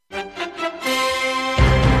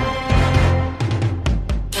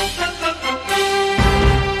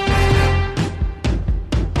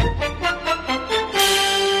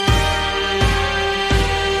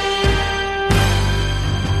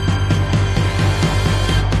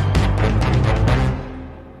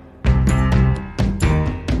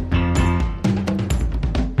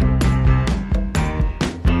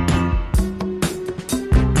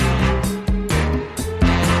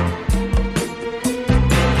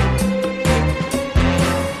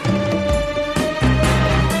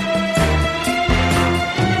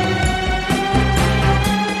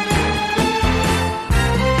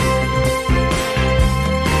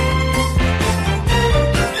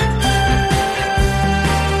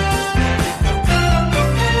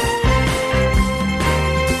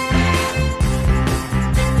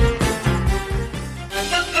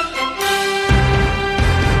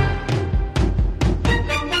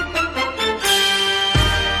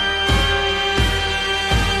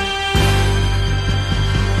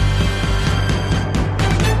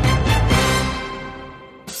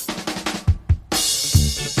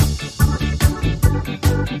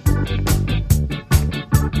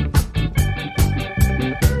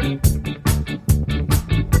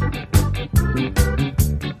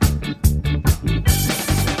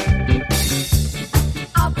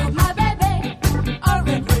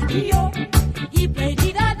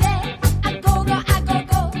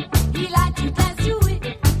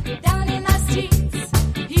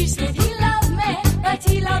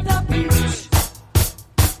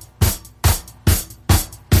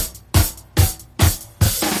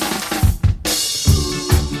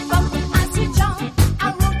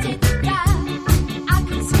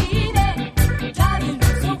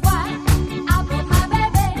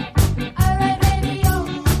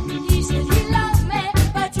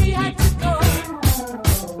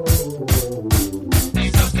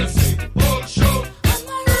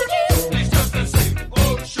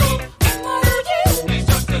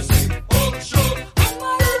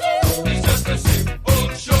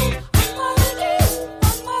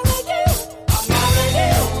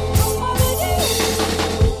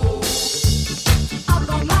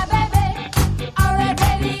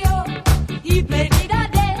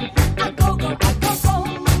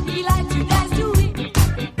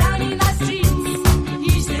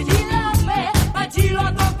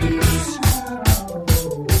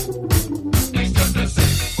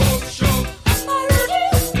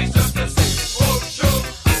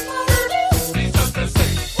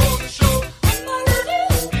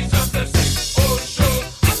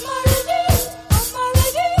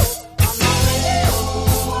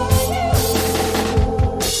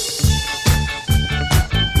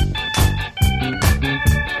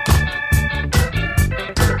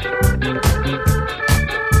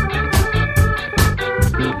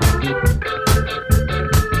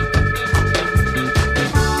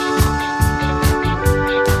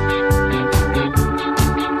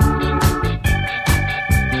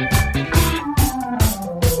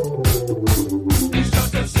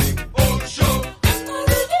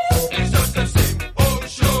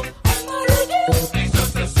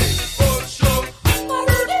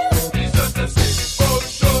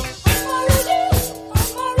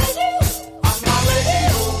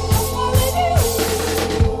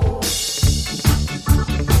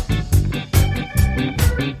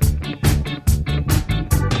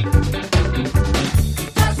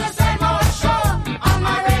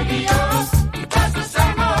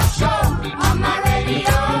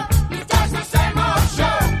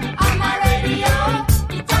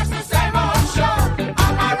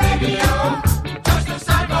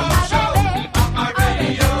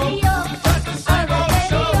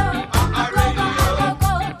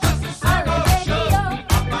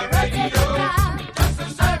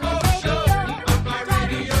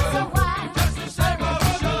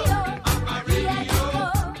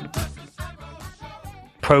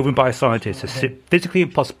Proven by scientists to physically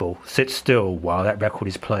impossible, sit still while that record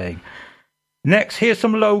is playing. Next, here's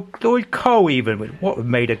some Lloyd Cole even with what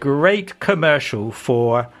made a great commercial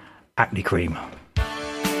for acne cream.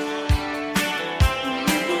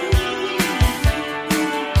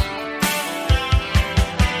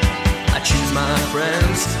 I choose my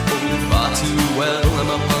friends far too well. I'm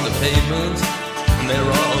up on the pavement and they're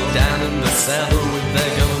all down in the cellar with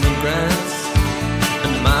their government grants.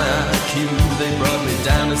 And my IQ, they brought me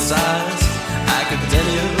down to size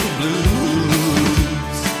academia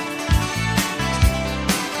blues.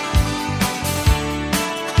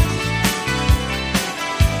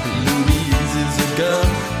 Louise is a girl,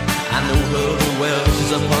 I know her well. She's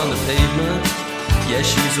up on the pavement, yeah,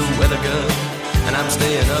 she's a weather girl. And I'm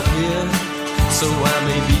staying up here, so I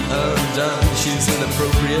may be undone. She's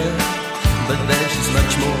inappropriate, but then she's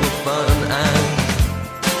much more fun. And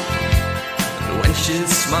when she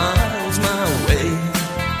smiles my way,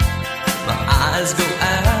 my eyes go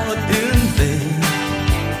out in vain.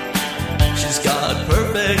 She's got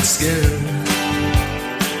perfect skin.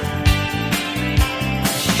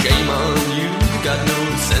 Shame on you, got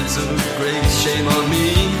no sense of grace. Shame on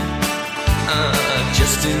me,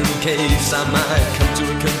 just in case I might come to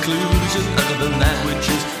a conclusion other than that which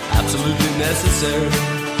is absolutely necessary,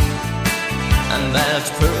 and that's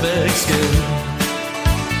perfect skin.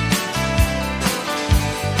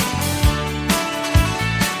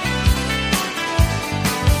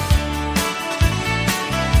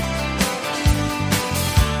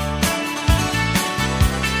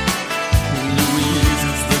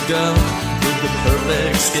 Girl with the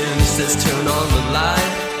perfect skin, she says turn on the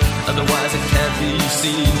light, otherwise it can't be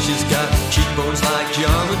seen. She's got cheekbones like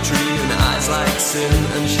geometry and eyes like sin,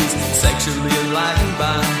 and she's sexually enlightened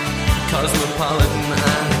by cosmopolitan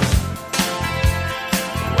eyes.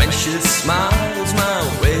 When she smiles my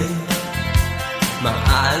way, my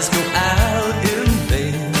eyes go out in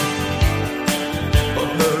vain for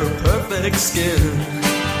her perfect skin.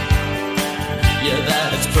 Yeah,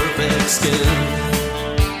 that's perfect skin.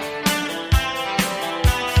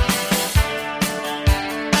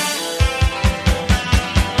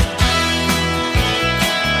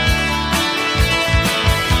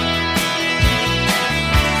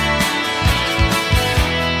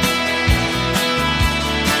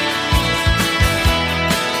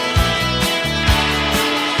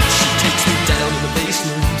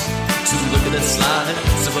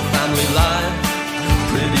 Slides of a family life,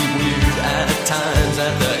 pretty weird at times.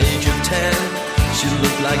 At the age of 10, she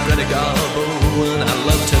looked like Greta Garbo, and I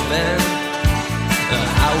loved her then.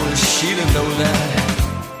 How was she to know that?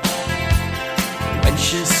 When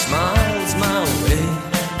she smiles my way,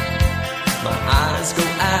 my eyes go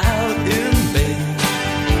out in vain.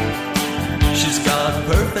 She's got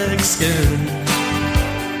perfect skin.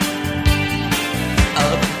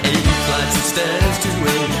 Up 8 flights of stairs to a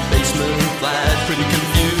basement flat, pretty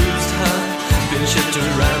confused, huh? Been shipped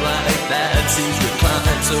around like that, seems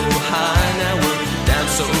reclined so high. Now we're down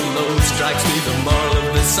so low, strikes me the moral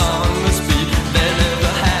of this song must be there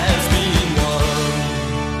never has been one.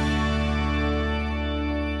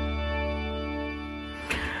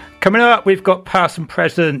 Coming up, we've got past and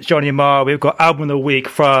present Johnny Marr. We've got album of the week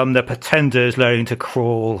from The Pretenders, Learning to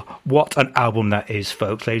Crawl. What an album that is,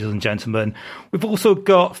 folks, ladies and gentlemen. We've also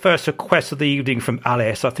got first request of the evening from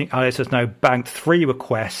Alice. I think Alice has now banked 3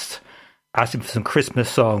 requests, asking for some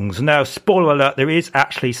Christmas songs. Now, spoiler alert, there is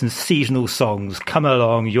actually some seasonal songs coming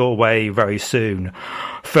along your way very soon.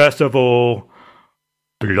 First of all,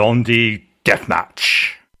 Blondie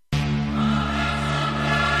Deathmatch.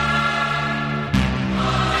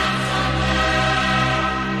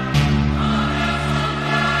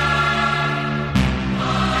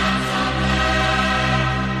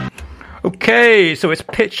 Okay, so it's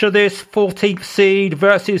Picture This 14th seed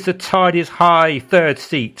versus The Tide is High 3rd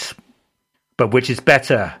seat. But which is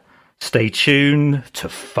better? Stay tuned to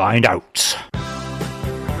find out.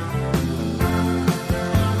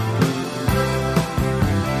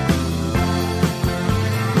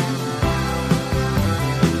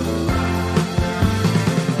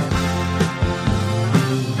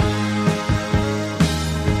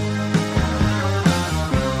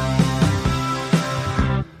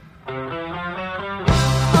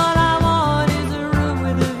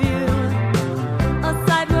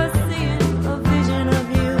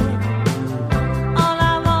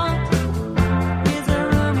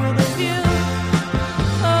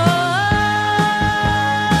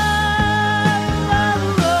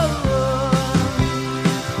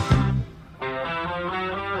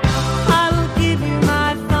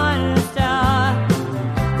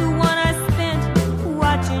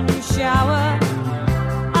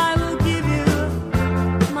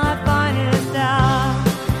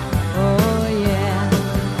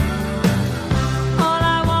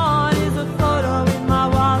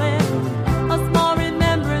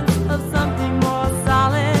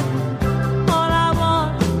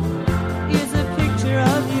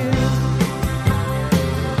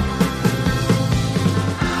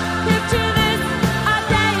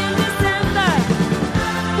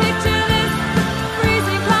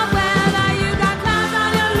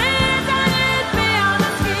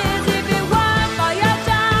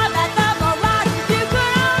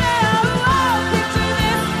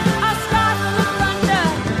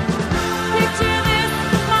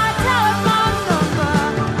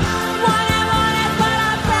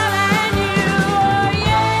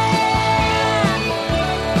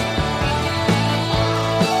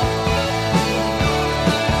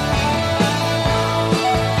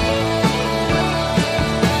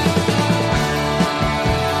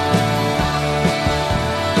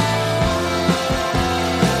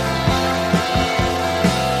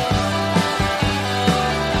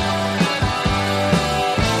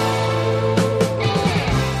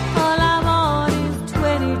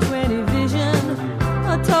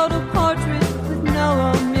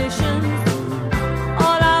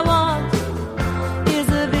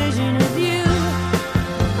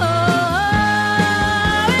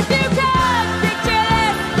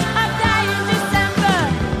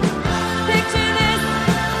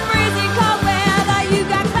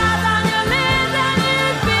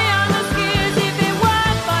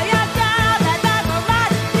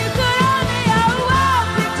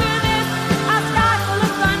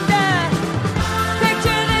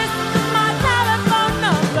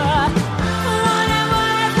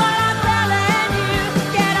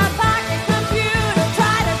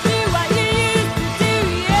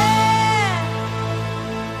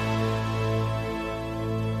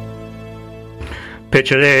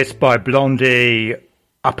 Picture This by Blondie,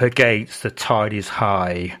 up against The Tide is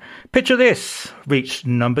High. Picture This reached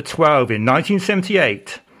number 12 in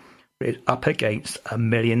 1978. It's up against a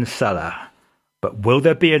million seller. But will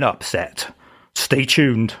there be an upset? Stay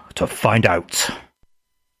tuned to find out.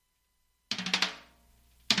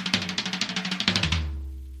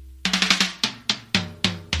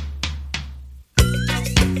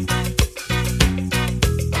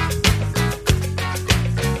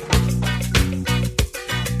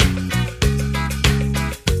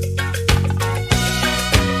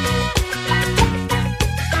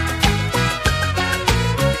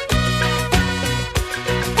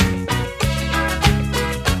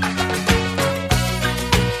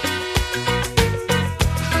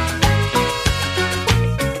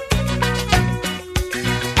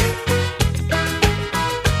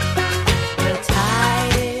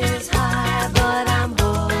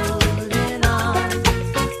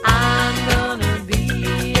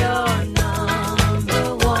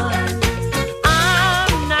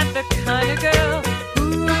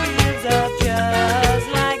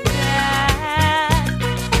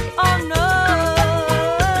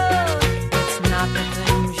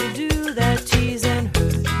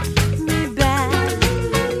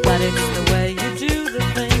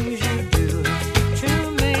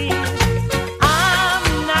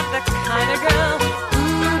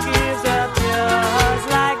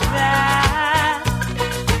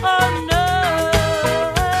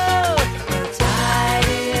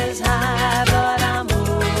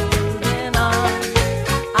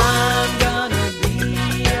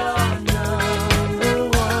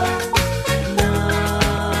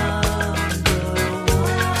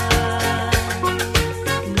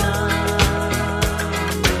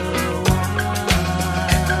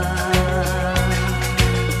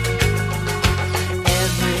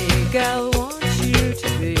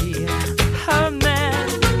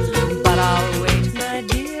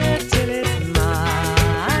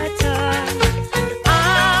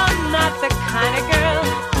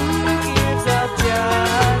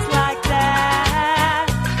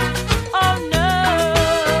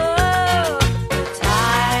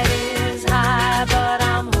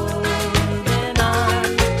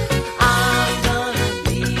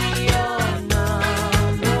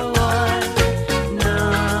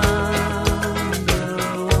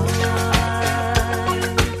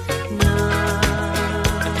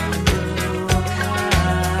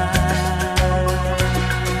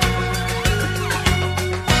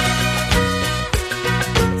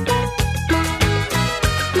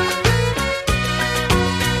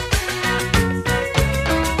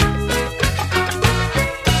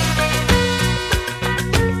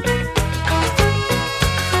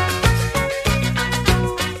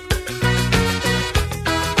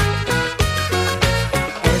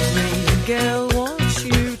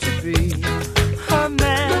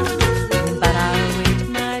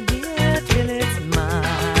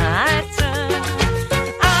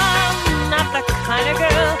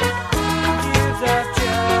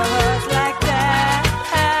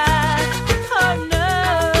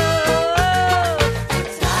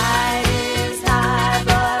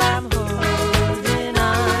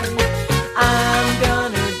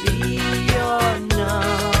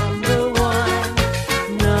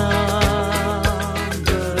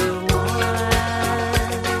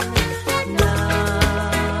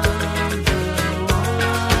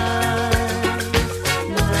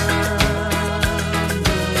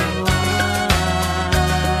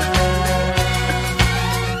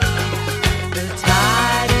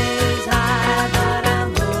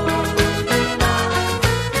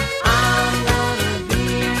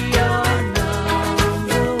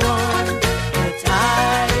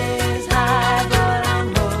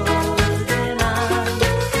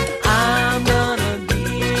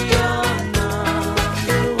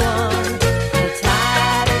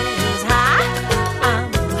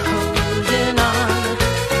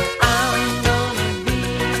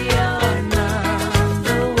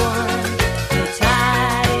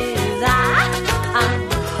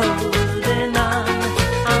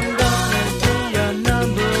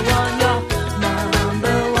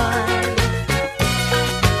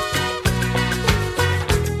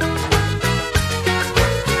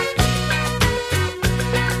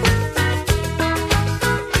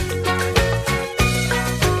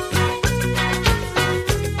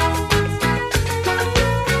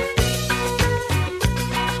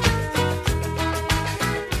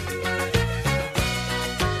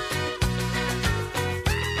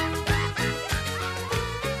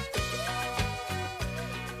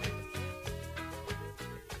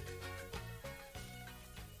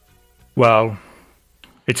 Well,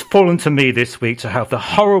 it's fallen to me this week to have the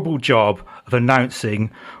horrible job of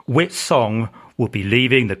announcing which song will be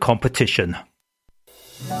leaving the competition.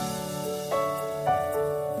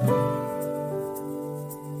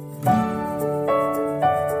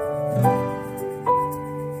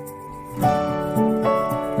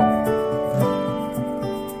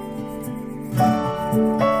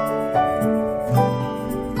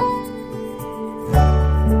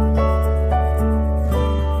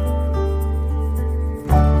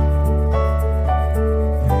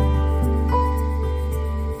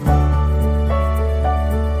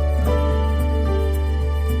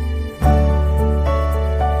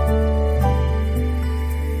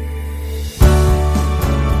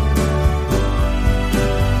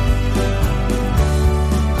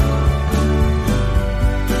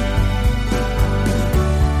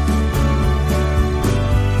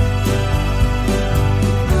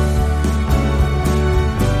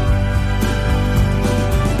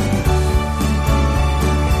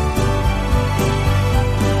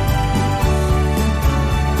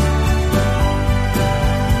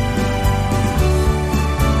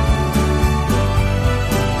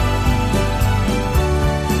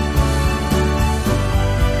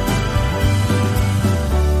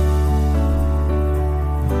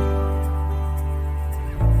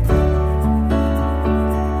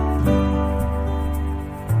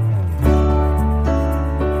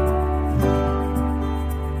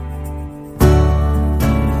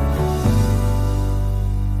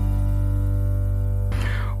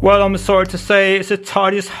 Well, I'm sorry to say it's the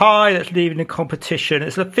Tidiest High that's leaving the competition.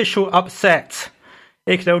 It's an official upset.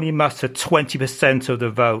 It can only muster 20% of the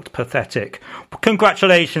vote. Pathetic.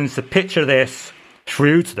 Congratulations to Picture This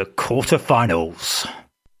through to the quarterfinals.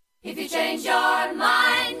 If you change your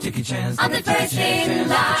mind, take a chance, I'm the first in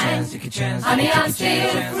line. Honey, I'm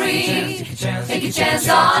still free. Take a chance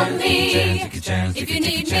on me. If you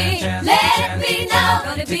need me, let me know.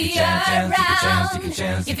 Gonna be around.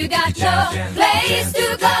 If you got no place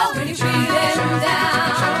to go when you're feeling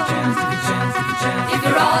down. If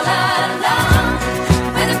you're all alone,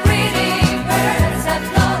 when the pretty birds have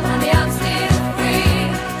flown, honey, I'm still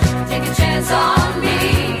free. Take a chance on me.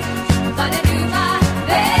 Gonna do my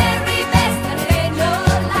very best, and it ain't no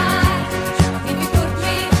lie. If you put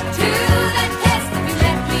me to the test, if you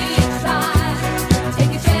let me try,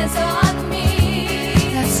 take a chance on me.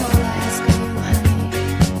 That's all I ask of you, honey.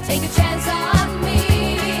 Take a chance on me.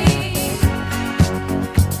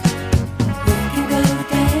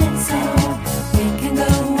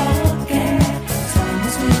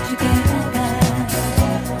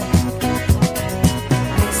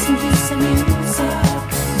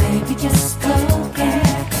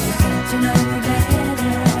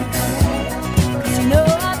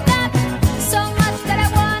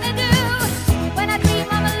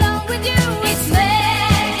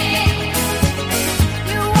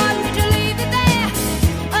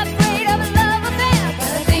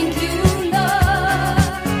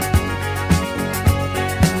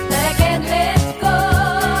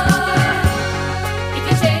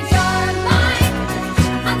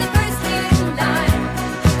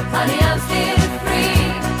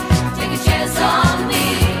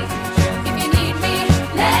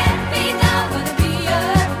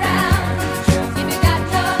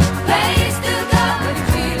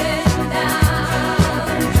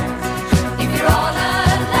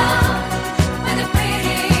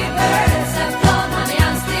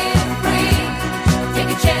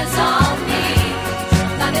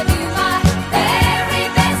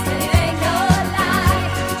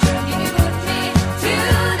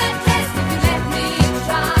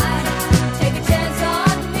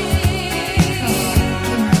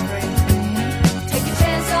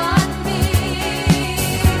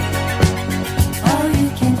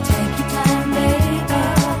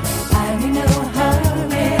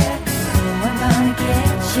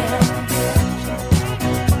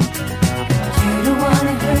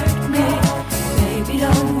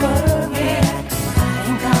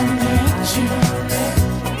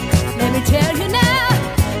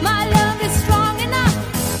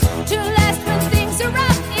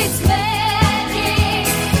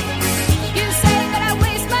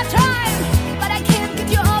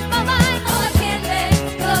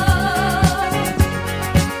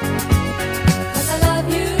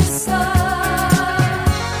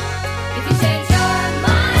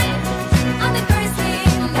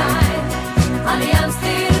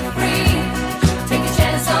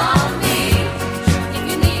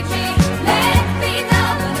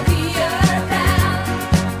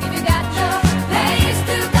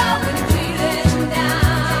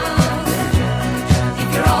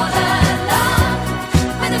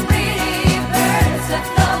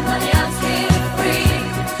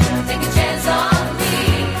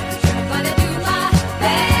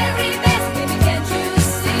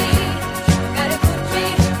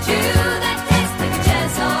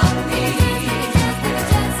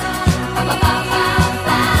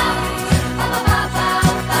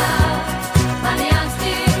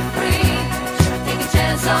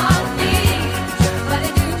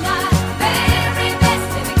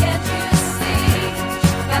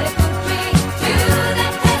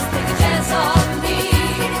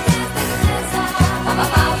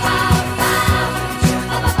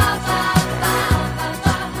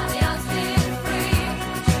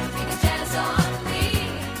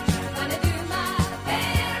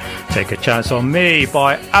 Take a Chance on Me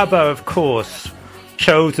by ABBA, of course,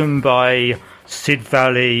 chosen by Sid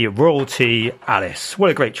Valley, Royalty, Alice. What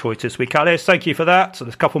a great choice this week, Alice. Thank you for that. So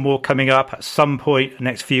there's a couple more coming up at some point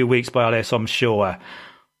next few weeks by Alice, I'm sure.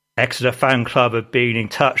 Exeter Fan Club have been in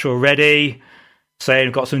touch already, saying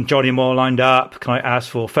we've got some Johnny Moore lined up. Can I ask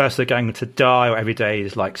for First the Gang to Die or Every Day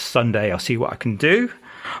is Like Sunday? I'll see what I can do.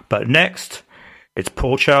 But next, it's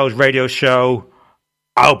Paul Charles' radio show,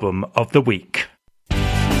 Album of the Week.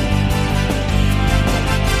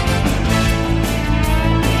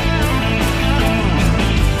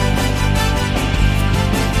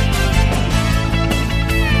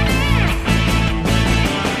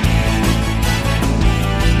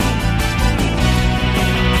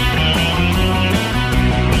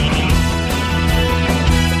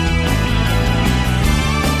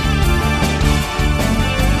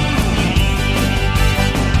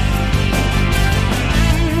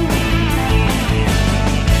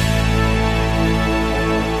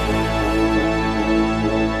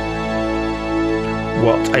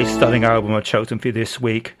 What a stunning album I've chosen for you this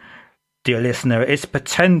week, dear listener. It's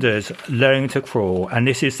Pretenders, Learning to Crawl, and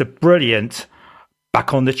this is the brilliant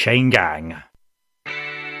Back on the Chain Gang.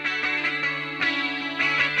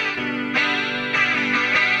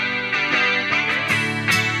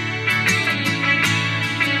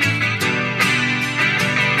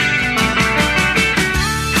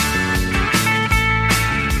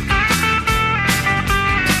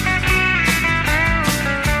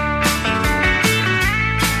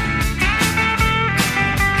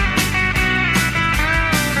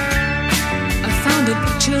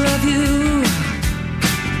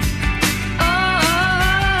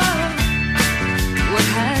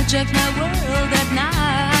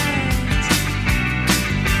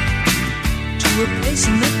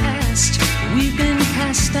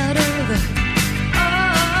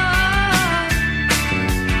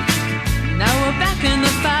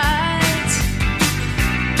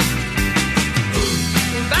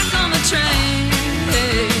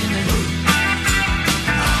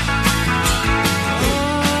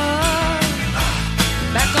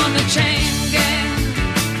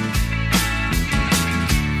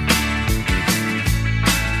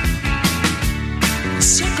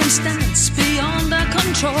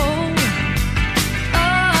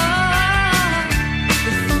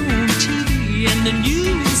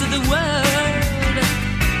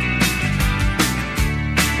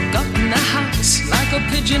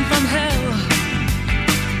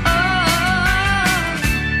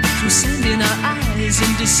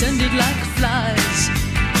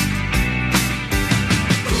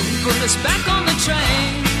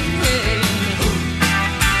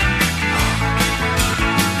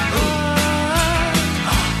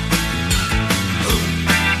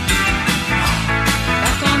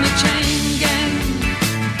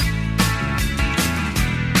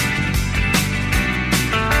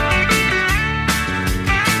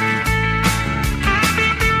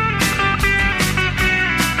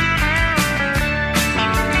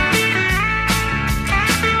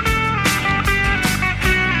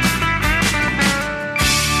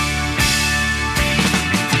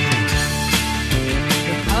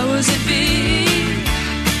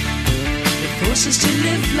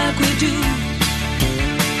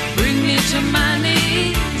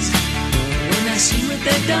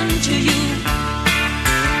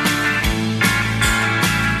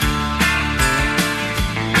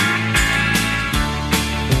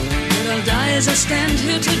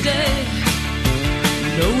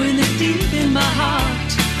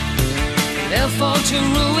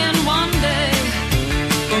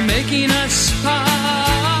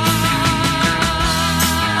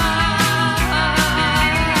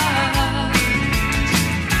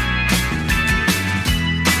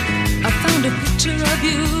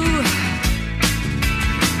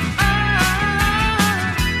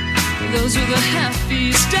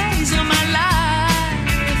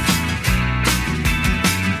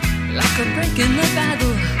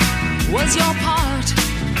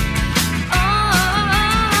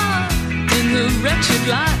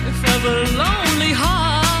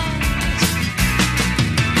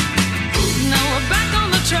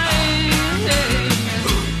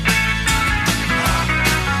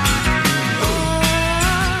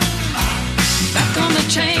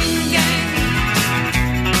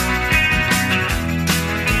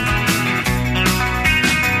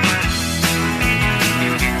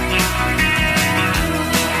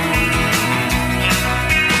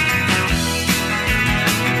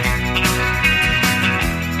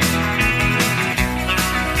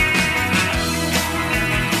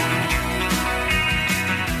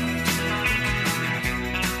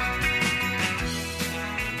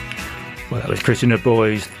 It's Chrissy and the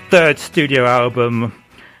Boys' third studio album,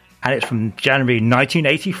 and it's from January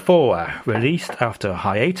 1984, released after a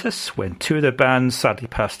hiatus when two of the bands sadly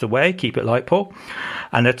passed away. Keep it light, Paul.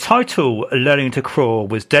 And the title, Learning to Crawl,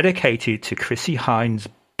 was dedicated to Chrissie Hynde's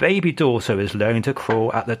baby daughter, who was learning to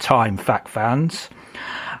crawl at the time, fact fans.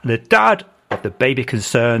 And the dad of the baby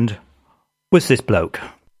concerned was this bloke.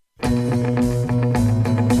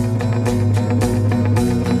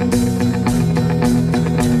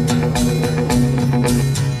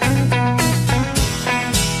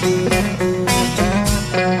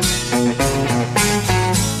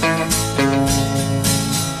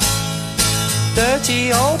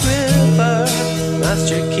 30 old river, must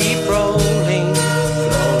you keep rolling,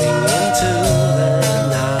 flowing into the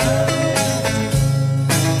night.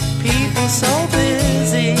 People so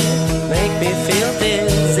busy, make me feel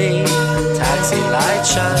dizzy, taxi light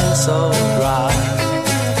shine so bright.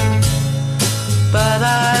 But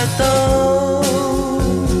I don't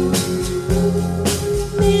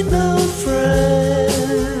need no friend,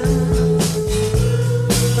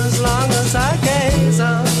 as long as I gaze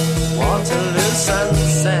on Waterloo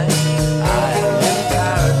sunset, I am in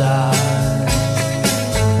paradise.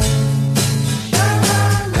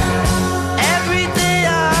 Every day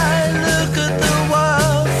I look at the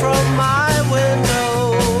world from my window,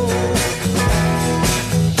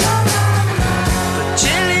 but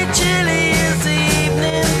chilly, chilly is the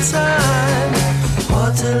evening time.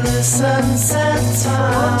 Waterloo sunset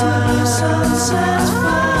time. Waterloo sunset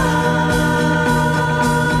time.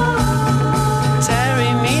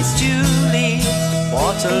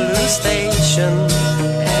 Waterloo Station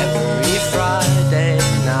every Friday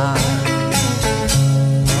night.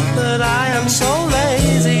 But I am so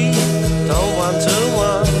lazy, don't want to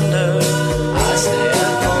wander, I stay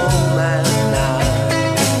at home at night.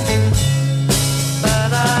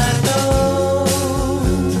 But I don't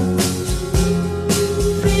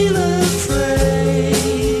feel afraid,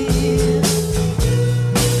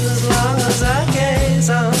 as long as I gaze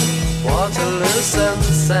on Waterloo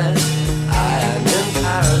sunset, I am in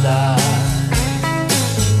paradise.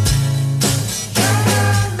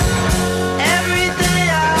 Every day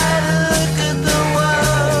I look at the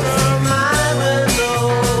world from my window,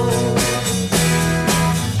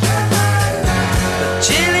 but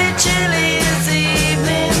chilly, chilly is the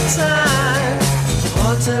evening time.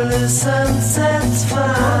 Waterloo sunset's fine.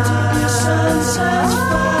 Waterloo sunset's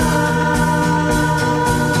fine.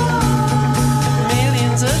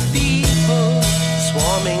 Millions of people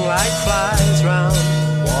swarming like flies round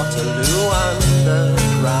Waterloo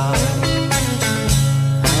underground.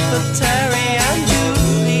 But Terry and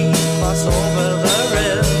Julie cross over the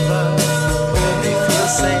river where they feel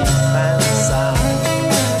safe and sound.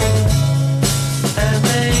 And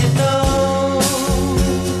they don't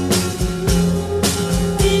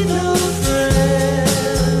need no friends,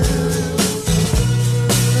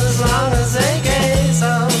 as long as they gaze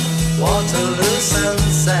on Waterloo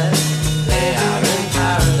sunset, they are in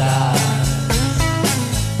paradise.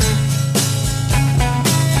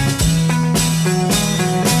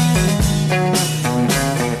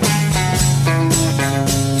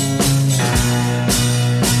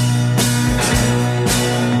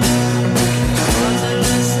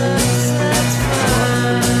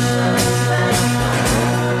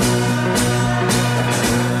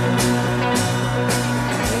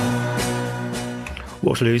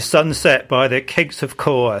 Waterloo Sunset by the Kinks, of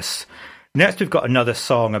course. Next, we've got another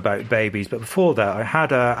song about babies, but before that, I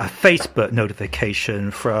had a Facebook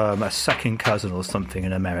notification from a second cousin or something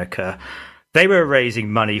in America. They were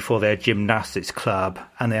raising money for their gymnastics club,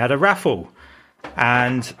 and they had a raffle.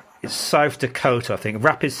 And it's South Dakota, I think,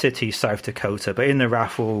 Rapid City, South Dakota. But in the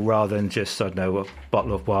raffle, rather than just, I don't know, a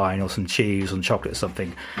bottle of wine or some cheese and chocolate or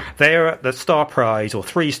something, the star prize, or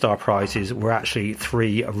 3 star prizes, were actually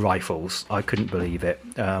 3 rifles. I couldn't believe it.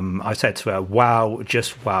 I said to her, wow,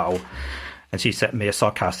 just wow. And she sent me a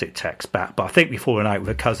sarcastic text back. But I think we've fallen out with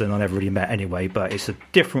a cousin I never really met anyway. But it's a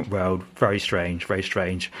different world. Very strange, very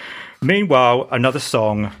strange. Meanwhile, another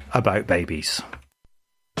song about babies.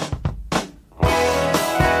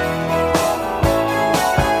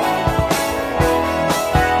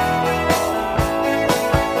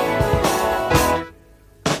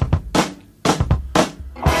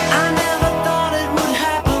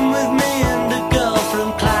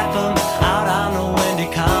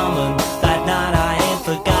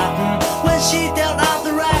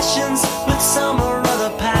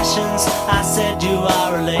 I said, you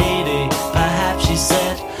are a lady. Perhaps she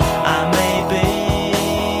said, I may be.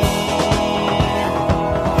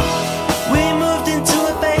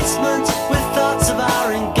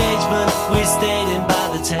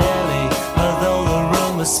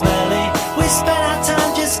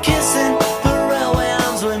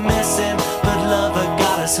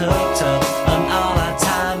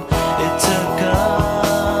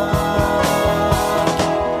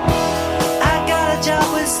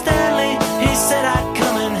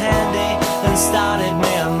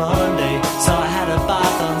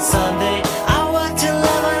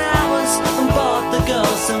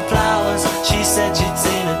 girl some flowers. She said she'd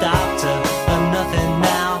seen a doctor, and nothing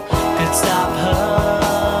now could stop her.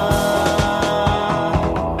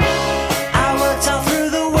 I worked all through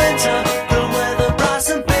the winter, the weather bright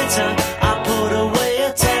and bitter. I put away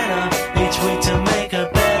a tenner each week to make her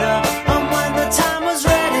better. And when the time was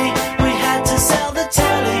ready, we had to sell the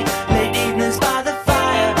telly. Late evenings by the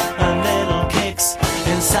fire, and little kicks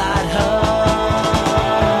inside her.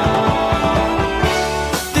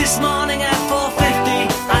 This morning at 4:50,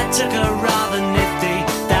 I took her rather nifty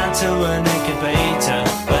down to an incubator.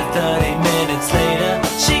 But 30 minutes later,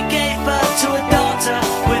 she gave birth to a daughter.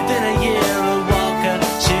 Within a year, a walker.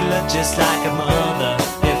 She looked just like a mother,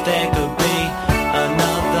 if there could be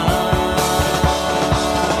another.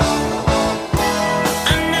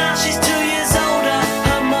 And now she's 2 years older.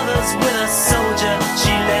 Her mother's with a soldier.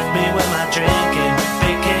 She left me when my drinking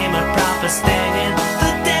became a proper stinging.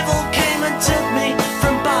 The devil came and took me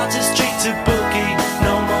from bar to street to bookie.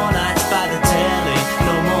 No more nights by the telly,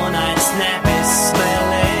 no more nights nappy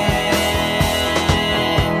smelling.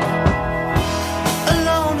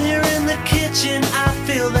 Alone here in the kitchen, I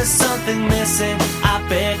feel there's something missing. I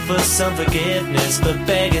beg for some forgiveness, but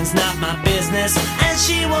begging's not my business. And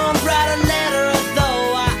she won't write a letter, although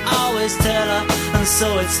I always tell her. And so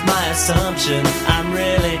it's my assumption I'm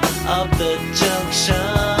really up the junction.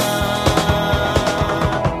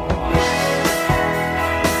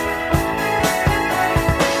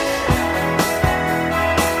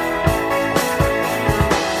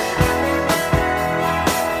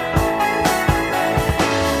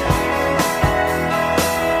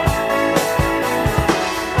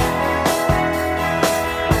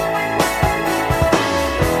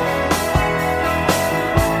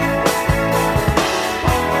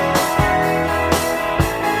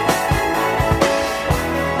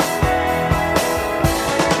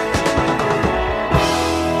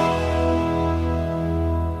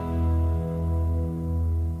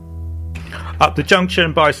 Up the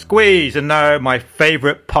Junction by Squeeze, and now my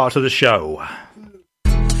favourite part of the show.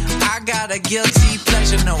 I got a guilty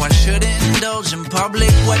pleasure, no I shouldn't indulge in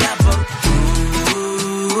public, whatever.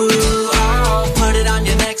 Ooh, I'll put it on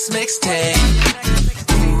your next mixtape.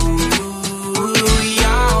 Ooh,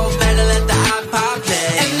 y'all better let the iPod play.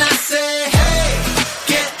 And I say, hey,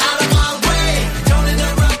 get out of my way. Don't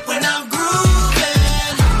interrupt when I'm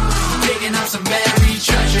grooving. Digging up some buried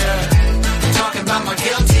treasure. Talking about my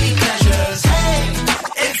guilty pleasures. Hey,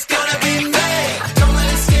 it's gonna be me. Don't let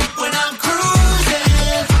it skip when I'm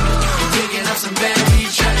cruising. Digging up some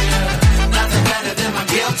buried treasure. Nothing better than my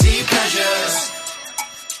guilty pleasures.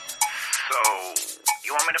 So,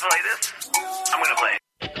 you want me to play this? I'm gonna play it.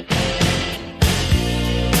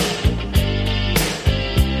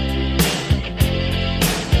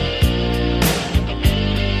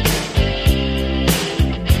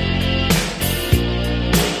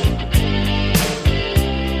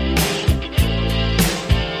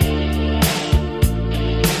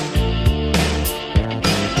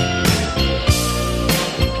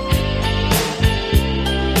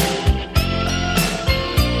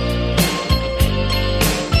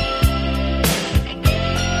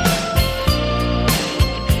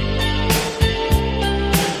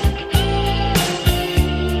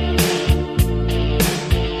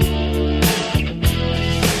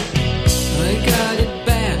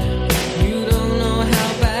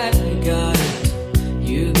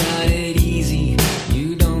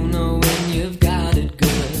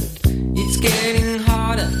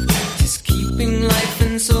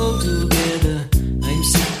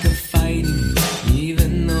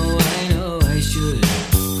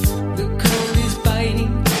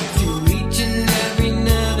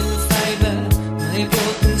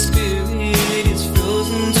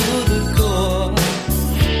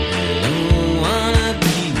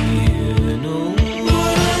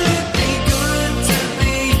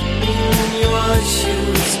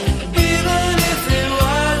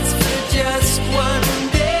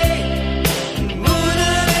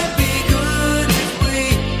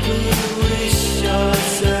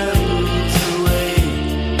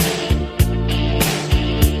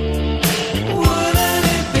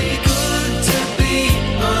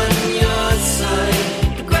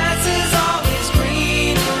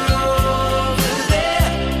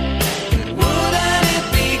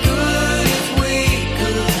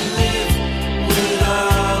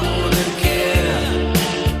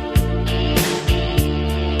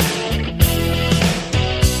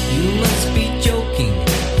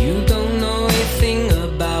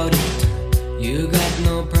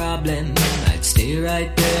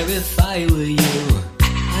 right there if I were you.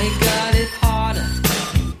 I got it harder.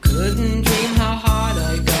 You couldn't dream how hard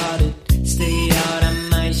I got it. Stay out of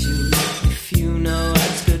my shoes if you know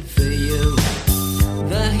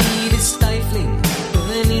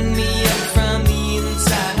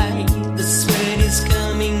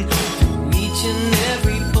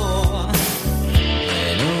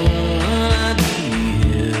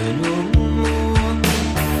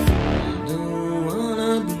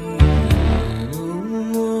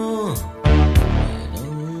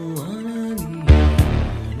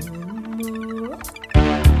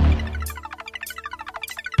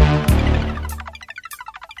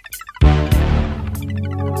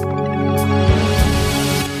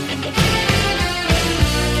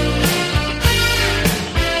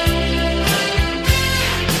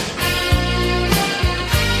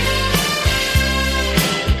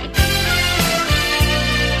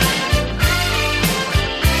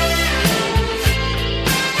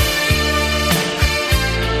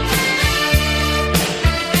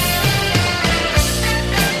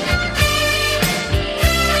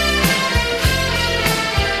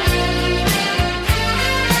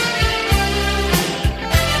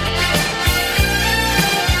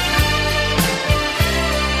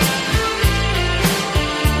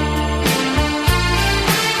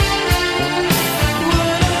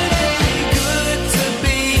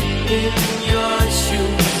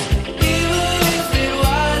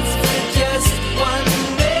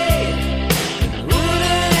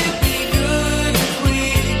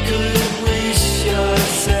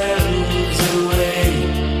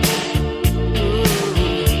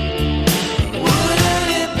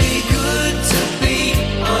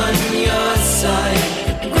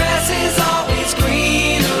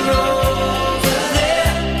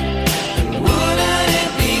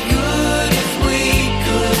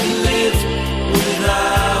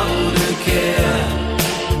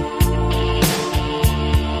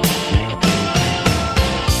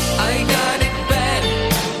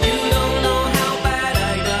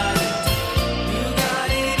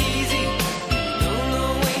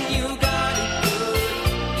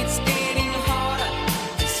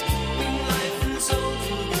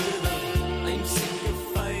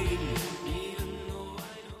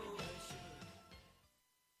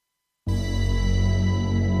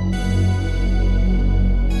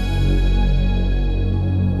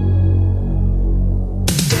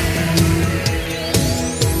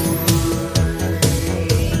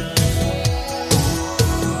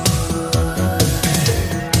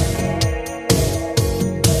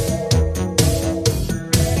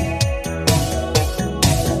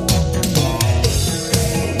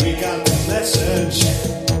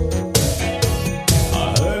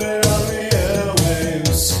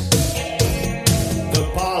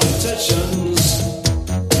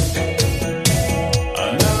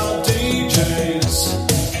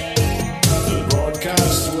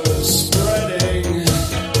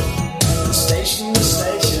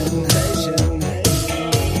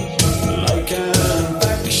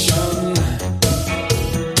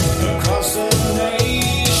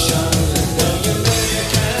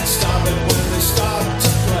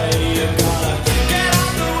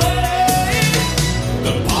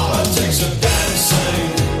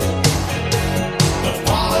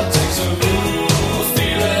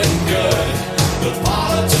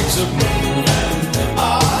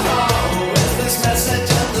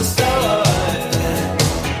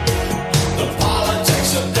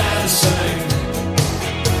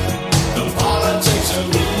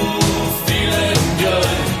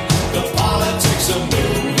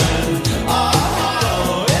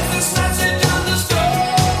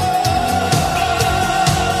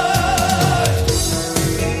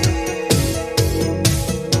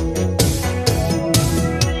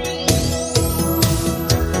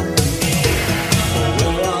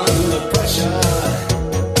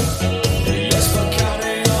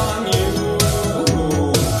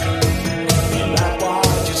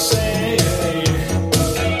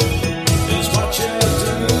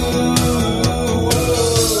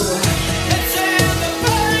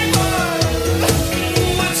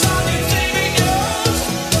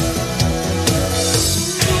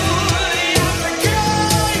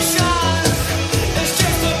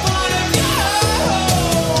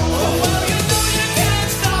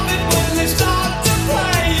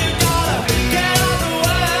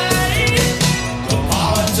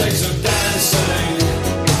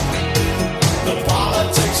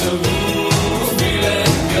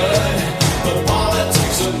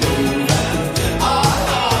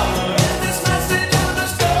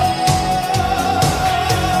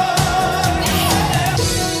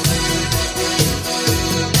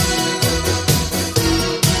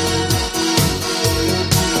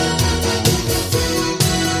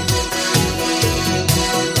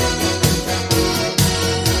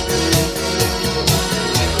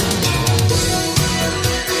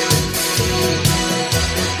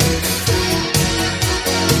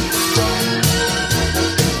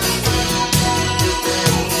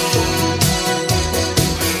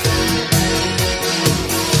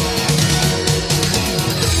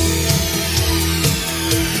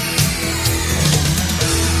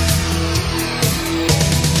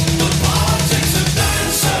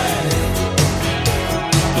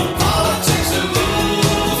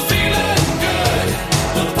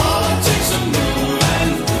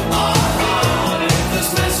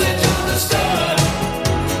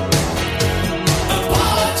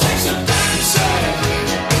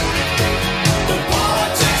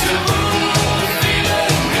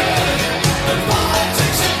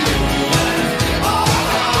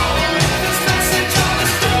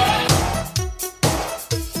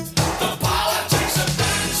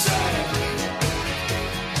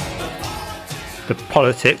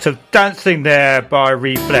politics, of dancing there by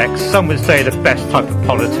reflex. Some would say the best type of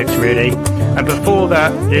politics, really. And before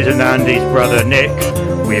that, Liz and Andy's brother Nick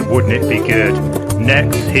with Wouldn't It Be Good.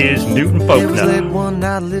 Next, here's Newton Faulkner.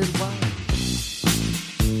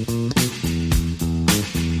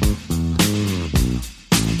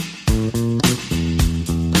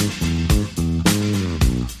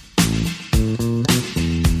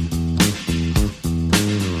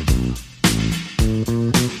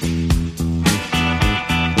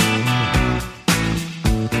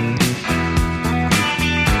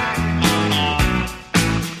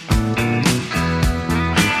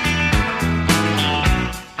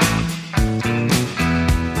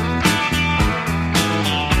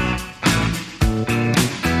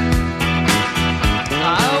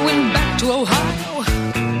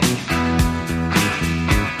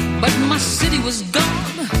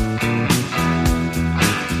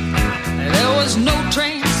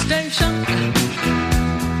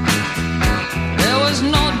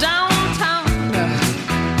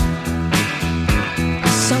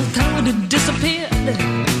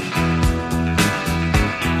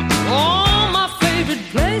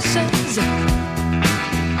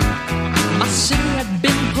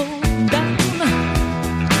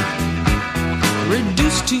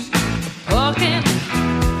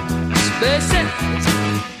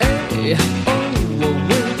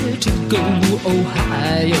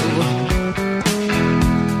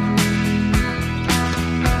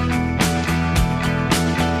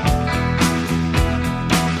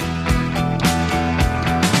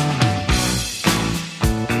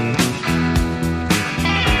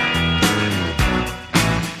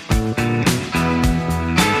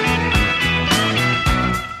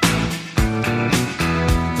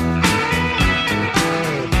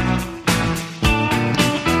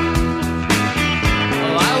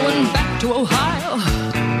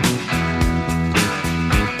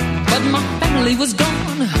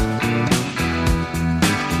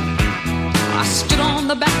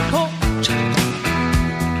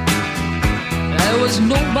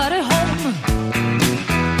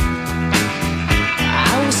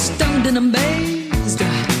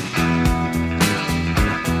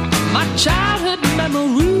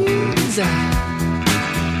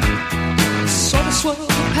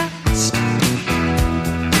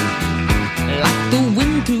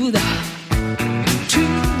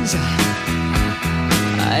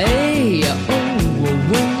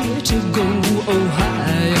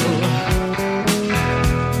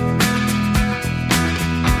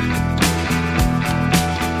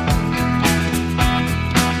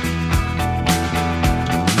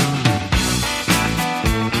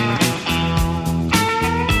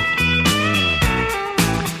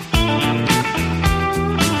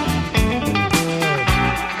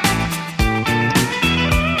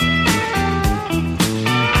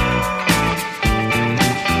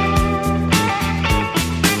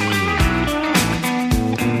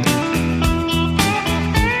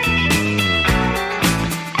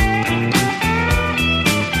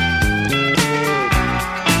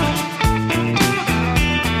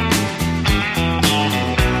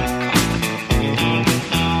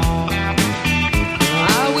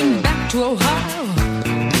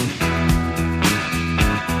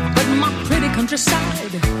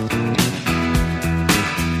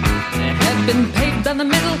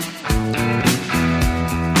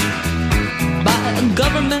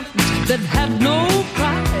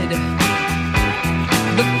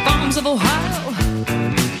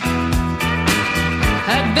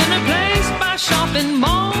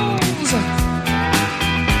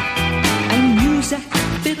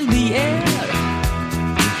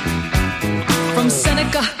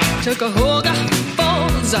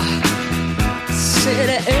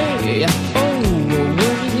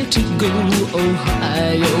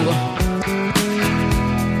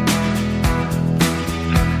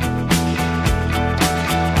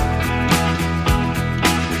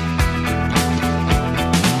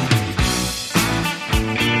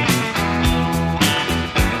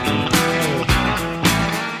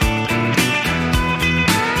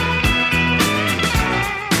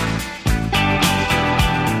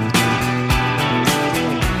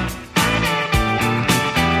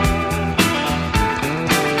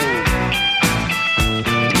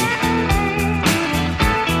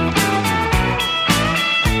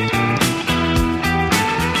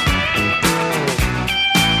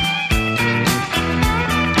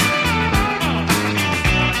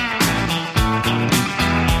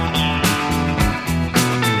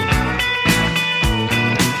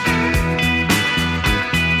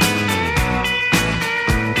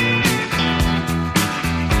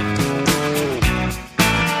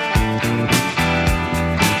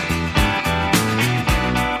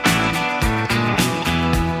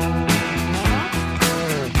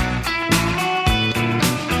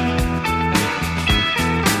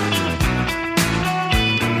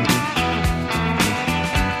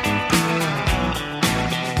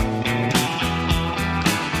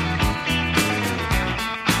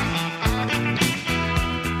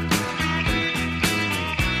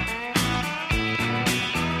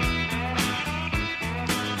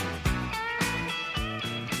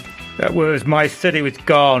 That was My City Was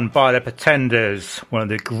Gone by The Pretenders, one of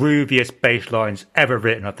the grooviest bass lines ever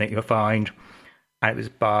written, I think you'll find. And it was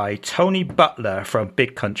by Tony Butler from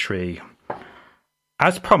Big Country.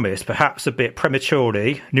 As promised, perhaps a bit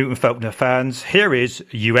prematurely, Newton Faulkner fans, here is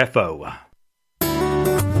UFO.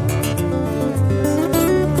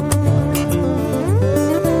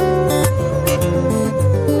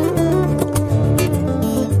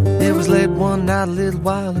 It was late one night a little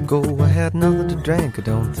while ago. I had nothing to drink, I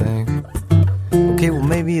don't think. Okay, well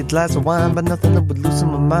maybe a glass of wine, but nothing that would loosen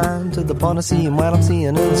my mind to the point of seeing what I'm seeing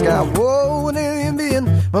in the sky. Whoa, an alien being.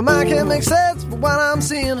 My mind can't make sense, but what I'm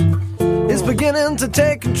seeing is beginning to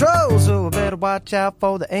take control. So I better watch out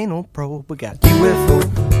for the anal probe. We got UFO.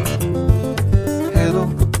 Hello.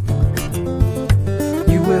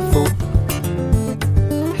 UFO.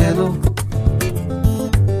 Hello.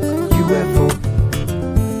 UFO.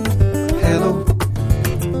 Hello.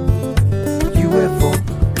 UFO.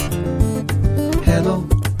 Hello.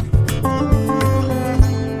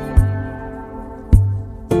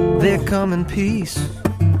 They come in peace,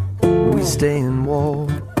 we stay in war.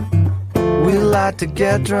 We like to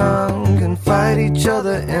get drunk and fight each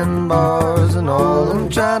other in bars. And all I'm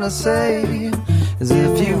trying to say is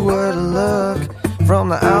if you were to look from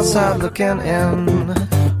the outside looking in,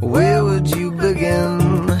 where would you begin?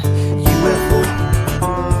 UFO.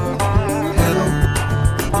 Hello.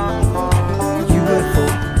 UFO.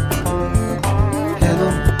 Hello.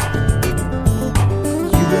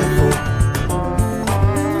 UFO.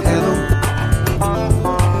 Hello.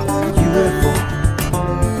 UFO.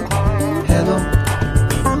 Hello.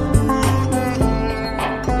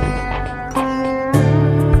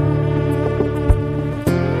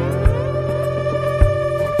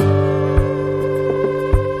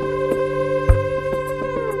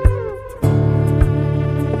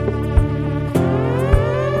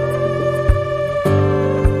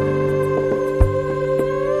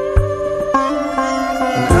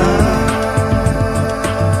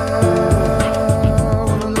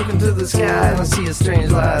 I see a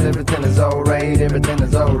strange light, everything is alright, everything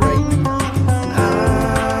is alright.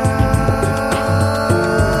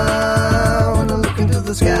 I wanna look into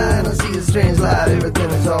the sky and I see a strange light, everything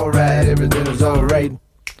is alright, everything is alright.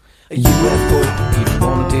 A UFO, if you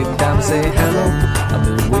wanna take the time to say hello, I've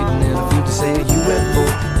been waiting in a few to say UFO.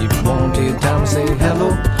 If you wanna take the time to say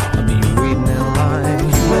hello, I'll be waiting in line.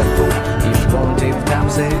 UFO, if you wanna take the time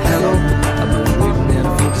to say hello, I've been waiting in a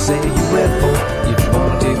few to say UFO. If you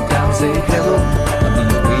wanna take the time to say hello, I'll be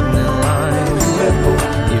waiting in line. UFO,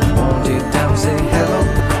 if you wanna take the time to say hello,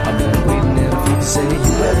 I've been waiting in a few to say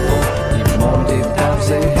UFO. If you wanna take the time to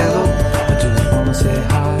say hello, I just wanna say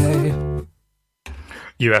hi.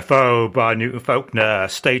 UFO by Newton Faulkner.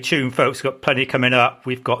 Stay tuned, folks. We've got plenty coming up.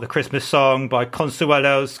 We've got the Christmas song by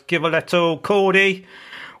Consuelos, Givoletto, Cordy.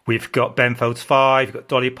 We've got Ben Folds 5, we've got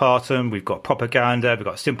Dolly Parton, we've got Propaganda, we've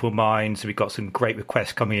got Simple Minds, we've got some great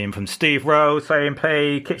requests coming in from Steve Rowe saying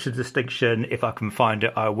play Kitchen Distinction. If I can find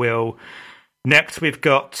it, I will. Next, we've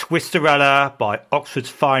got Twisterella by Oxford's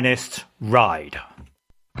Finest, Ride.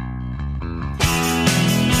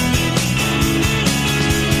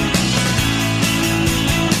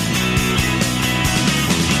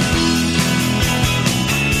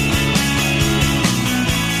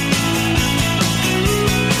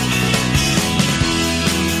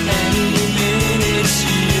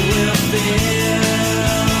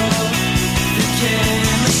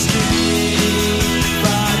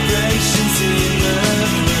 Vibrations in the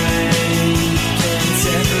brain can't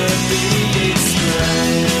ever be explained.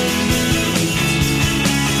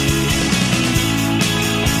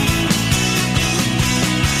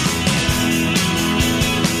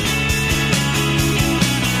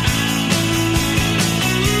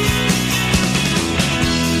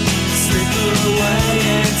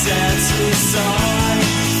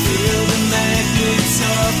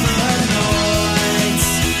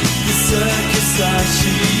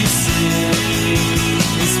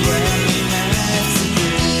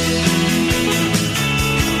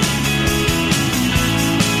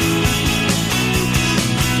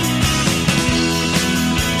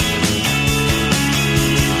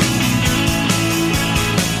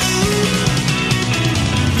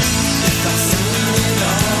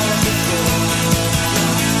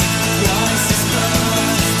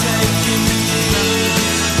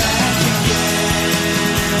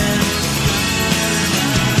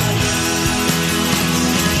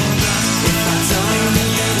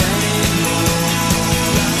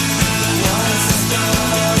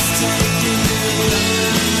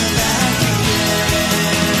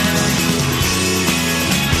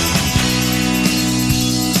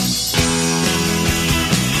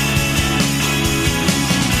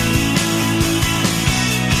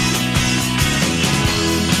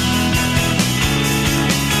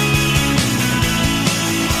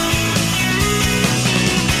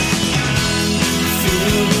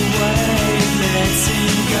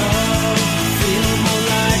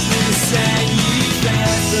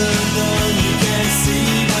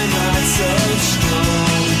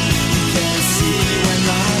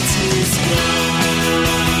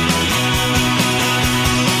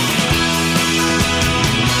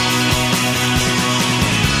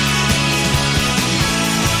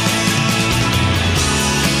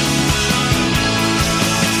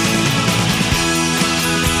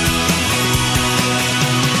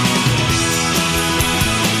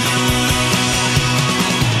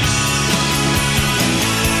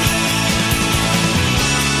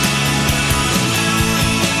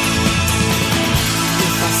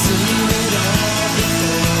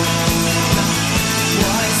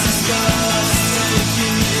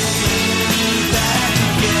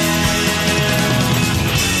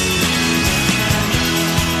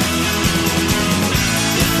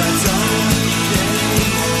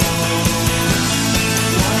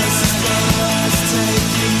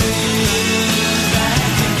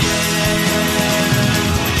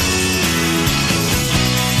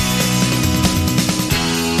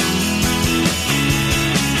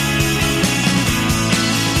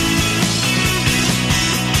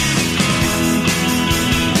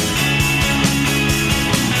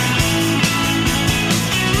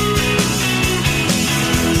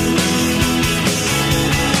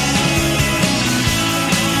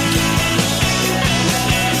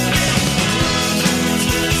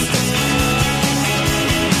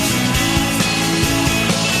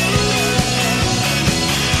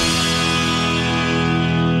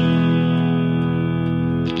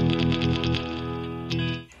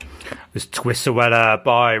 Swissuella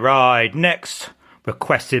by Ride. Next,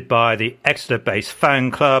 requested by the Exeter Bass Fan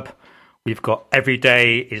Club, we've got Every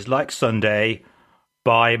Day is Like Sunday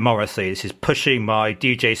by Morrissey. This is pushing my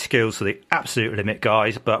DJ skills to the absolute limit,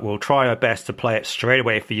 guys, but we'll try our best to play it straight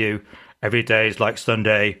away for you. Every Day is Like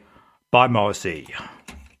Sunday by Morrissey.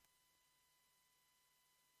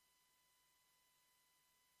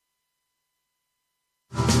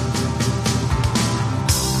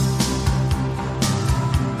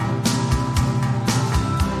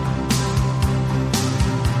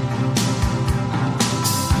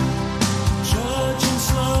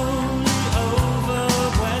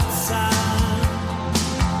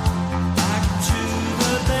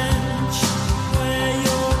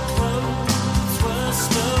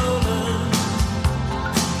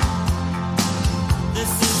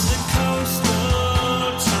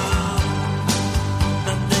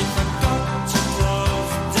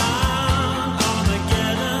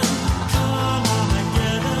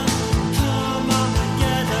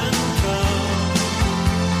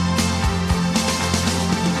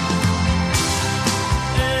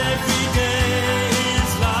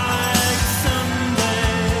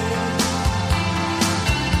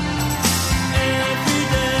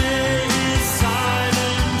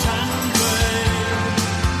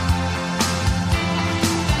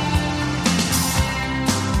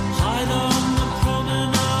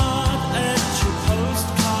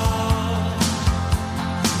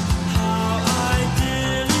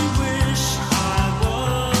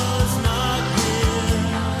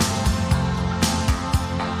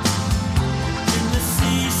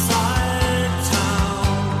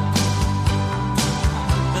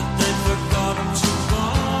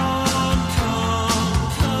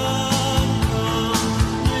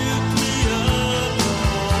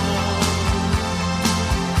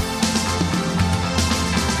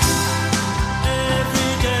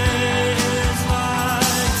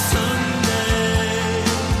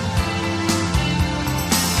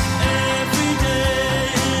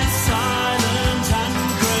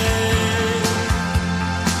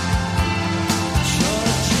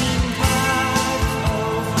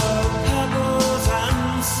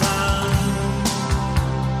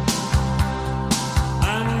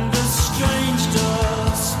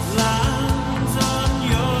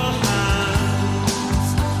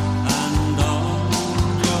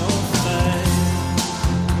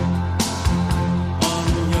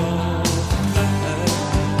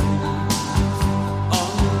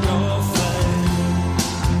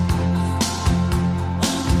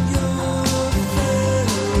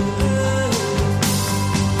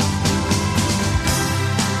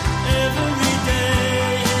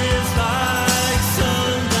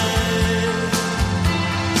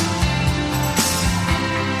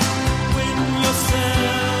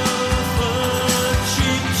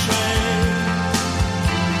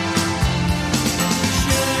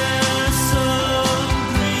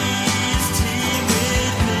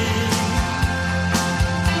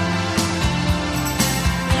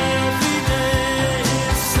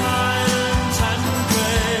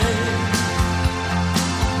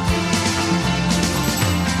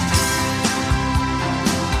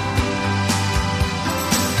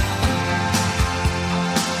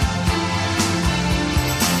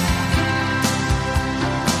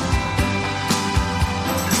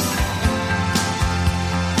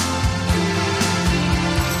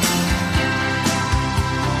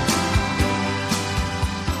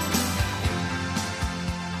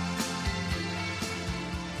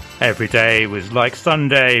 Every Day was Like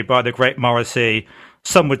Sunday by the great Morrissey.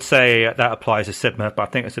 Some would say that applies to Sidmouth, but I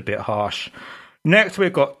think it's a bit harsh. Next,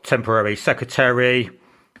 we've got Temporary Secretary.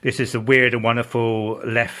 This is a weird and wonderful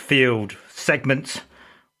left field segment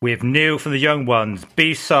with Neil from the Young Ones,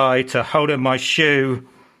 B-side to Holding My Shoe,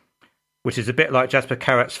 which is a bit like Jasper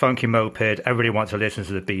Carrot's Funky Moped. Everybody wants to listen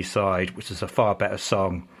to the B-side, which is a far better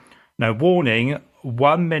song. Now, warning,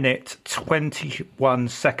 1 minute 21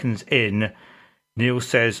 seconds in, Neil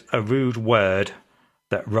says a rude word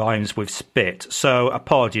that rhymes with spit. So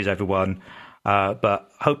apologies, everyone,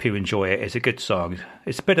 but hope you enjoy it. It's a good song.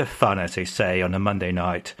 It's a bit of fun, as they say, on a Monday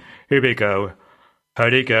night. Here we go.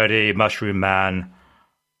 Hurdy-gurdy Mushroom Man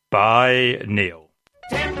by Neil.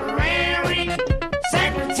 Temporary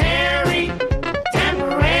secretary,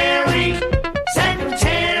 temporary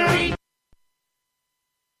secretary.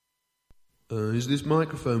 Is this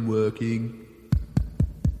microphone working?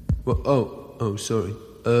 Well, oh, sorry.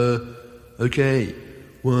 Okay.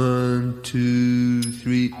 1, 2,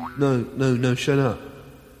 3. No, shut up.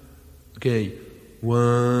 Okay.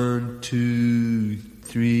 1, 2,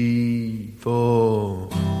 3, 4.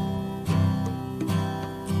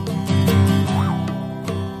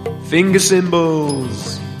 Finger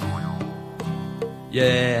cymbals.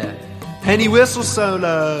 Yeah. Penny whistle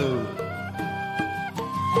solo.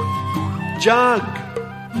 Jug.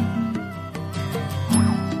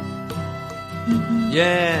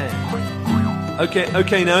 Yeah.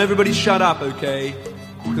 Okay, now everybody shut up, okay?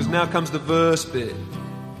 Because now comes the verse bit.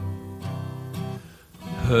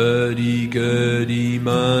 Hurdy-gurdy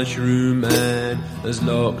mushroom man has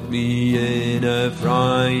locked me in a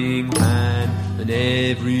frying pan, and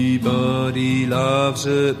everybody laughs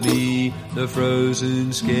at me, the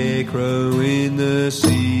frozen scarecrow in the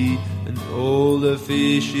sea. And all the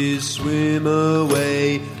fishes swim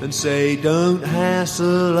away and say, don't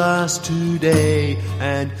hassle us today.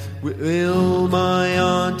 And will my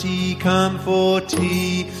auntie come for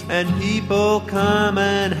tea? And people come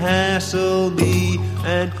and hassle me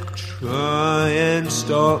and try and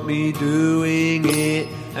stop me doing it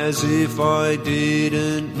as if I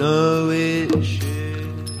didn't know it.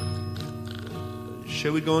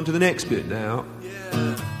 Shall we go on to the next bit now?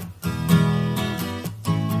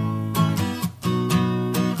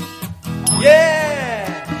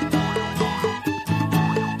 Yeah!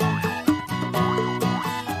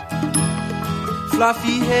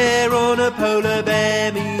 Fluffy hair on a polar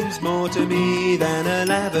bear means more to me than a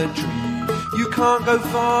lavatory. You can't go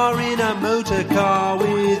far in a motor car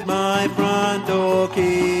with my front door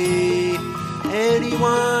key.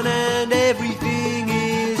 Anyone and everything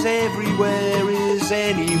is everywhere is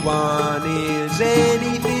anyone is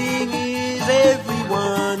anything is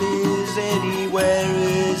everyone is anywhere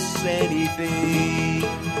is anything.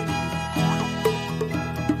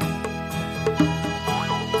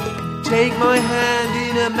 Take my hand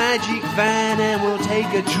in a magic van and we'll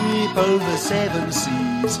take a trip over 7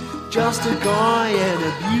 seas. Just a guy and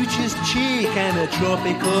a beauteous chick and a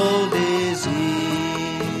tropical disease.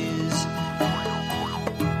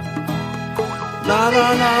 La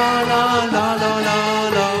la la la la la la la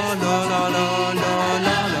la la la la la la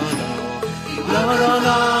la la la la.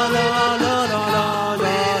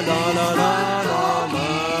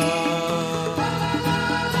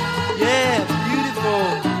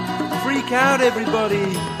 Out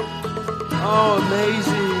everybody. Oh,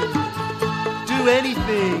 amazing. Do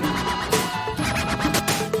anything.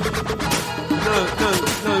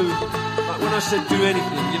 No. Like when I said do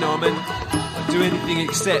anything, you know, I meant I'd do anything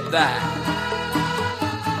except that.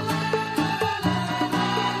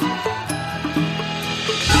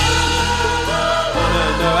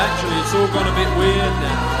 No, actually it's all gone a bit weird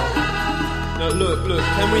now. No, look,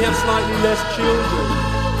 can we have slightly less children?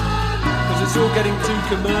 It's all getting too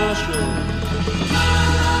commercial.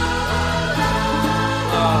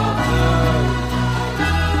 Oh no.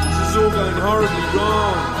 This is all going horribly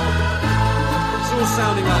wrong. It's all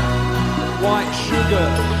sounding like white sugar.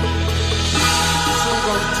 It's all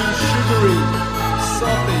gone too sugary,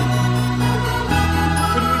 soppy.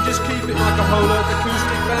 Couldn't we just keep it like a whole earth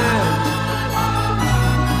acoustic band?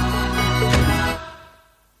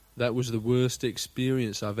 That was the worst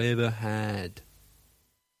experience I've ever had.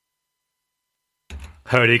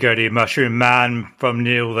 Hurdy-gurdy mushroom man from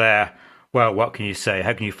Neil there. Well, what can you say?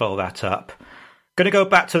 How can you follow that up? Going to go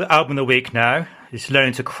back to the album of the week now. It's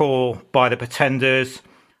Learning to Crawl by The Pretenders.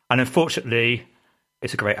 And unfortunately,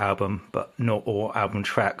 it's a great album, but not all album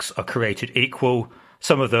tracks are created equal.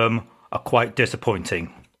 Some of them are quite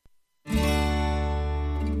disappointing.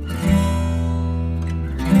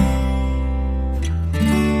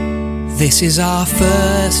 This is our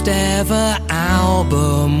first ever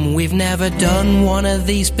album. We've never done one of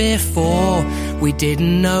these before. We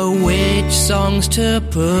didn't know which songs to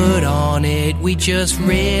put on it. We just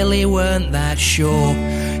really weren't that sure.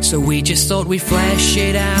 So we just thought we'd flesh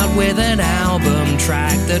it out with an album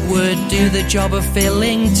track that would do the job of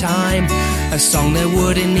filling time. A song that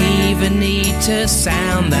wouldn't even need to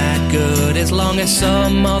sound that good as long as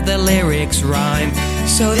some of the lyrics rhyme.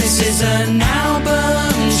 So this is an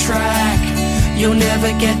album track. You'll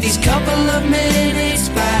never get these couple of minutes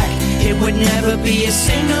back. It would never be a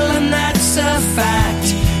single and that's a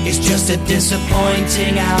fact. It's just a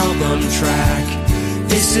disappointing album track.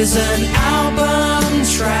 This is an album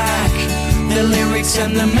track. The lyrics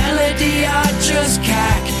and the melody are just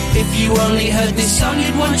cack. If you only heard this song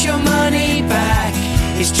you'd want your money back.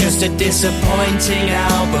 It's just a disappointing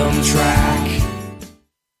album track.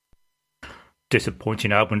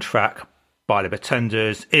 Disappointing album track by The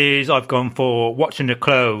Pretenders is I've gone for Watching the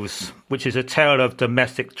Clothes, which is a tale of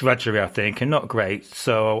domestic drudgery, I think, and not great.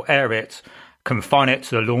 So I'll air it, confine it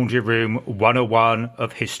to the Laundry Room 101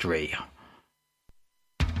 of history.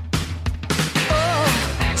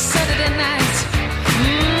 Saturday night,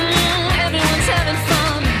 everyone's having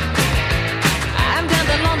fun. I'm down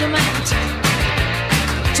the laundromat,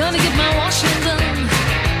 trying to get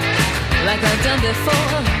like I've done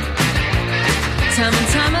before, time and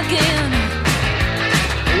time again,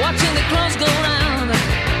 watching the crows go round.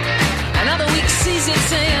 Another week sees its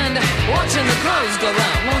end, watching the crows go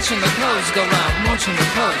round, watching the crows go round, watching the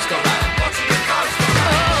crows go round, watching the crows go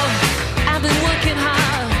round. Oh, I've been working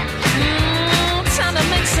hard, time to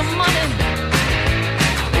make some money.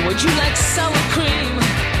 Would you like sour cream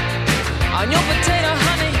on your potato,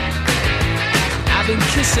 honey? I've been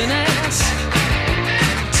kissing ass,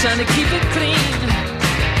 trying to keep it clean,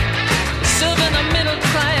 serving the middle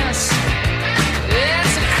class. Yeah,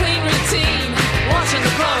 it's a clean routine. Watching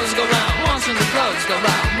the crows go round, watching the crows go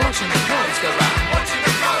round, watching the crows go round, watching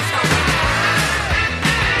the crows go round.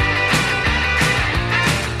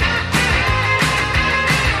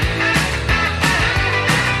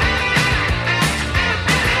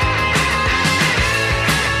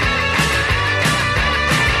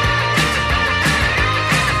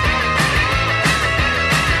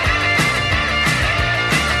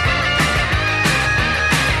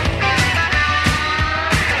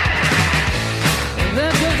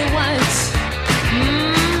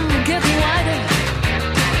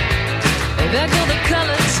 There go the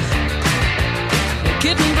colors,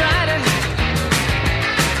 getting brighter.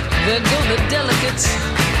 There go the delegates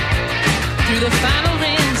through the final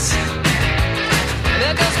rings.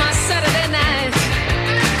 There goes my Saturday night,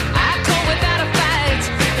 I call without a fight.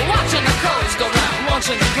 Watching the crows go round,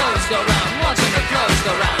 watching the crows go round, watching the crows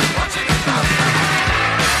go round, watching the crows go round.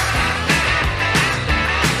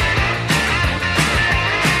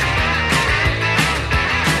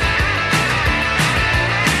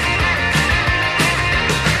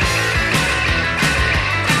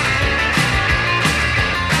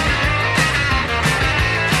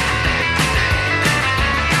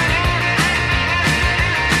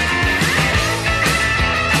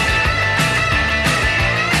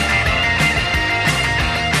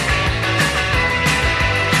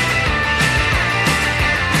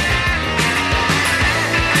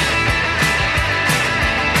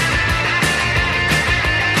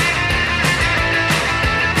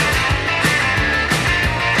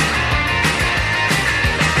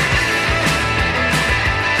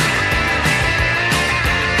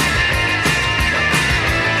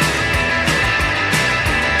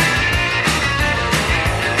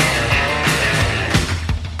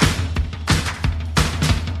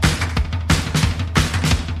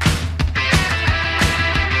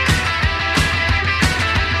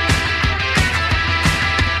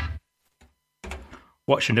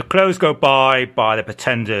 Watching the Crows Go By the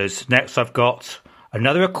Pretenders. Next, I've got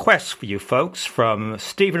another request for you folks from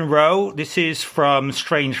Stephen Rowe. This is from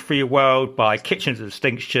Strange Free World by Kitchen to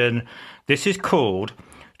Distinction. This is called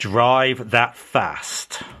Drive That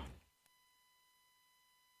Fast.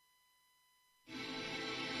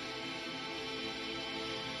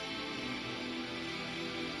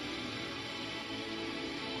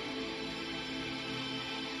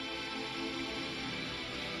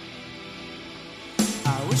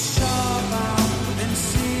 I was shorebound in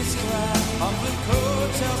C-Square, public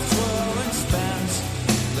hotels, twirling spans,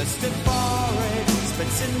 listed forage,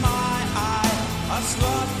 spits in my eye, I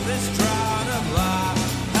slough this drought of life.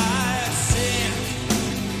 I've seen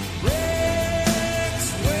bricks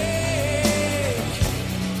wake,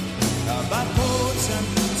 by potent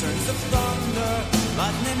turns of thunder,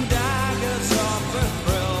 lightning daggers of the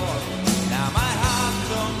thrill. Now my heart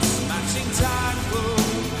thumps, matching time blue,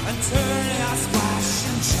 and turning I splash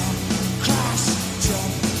and jump, crash,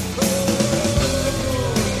 jump.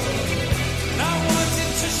 I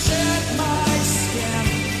wanted to shed my skin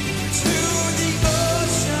to the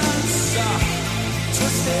ocean.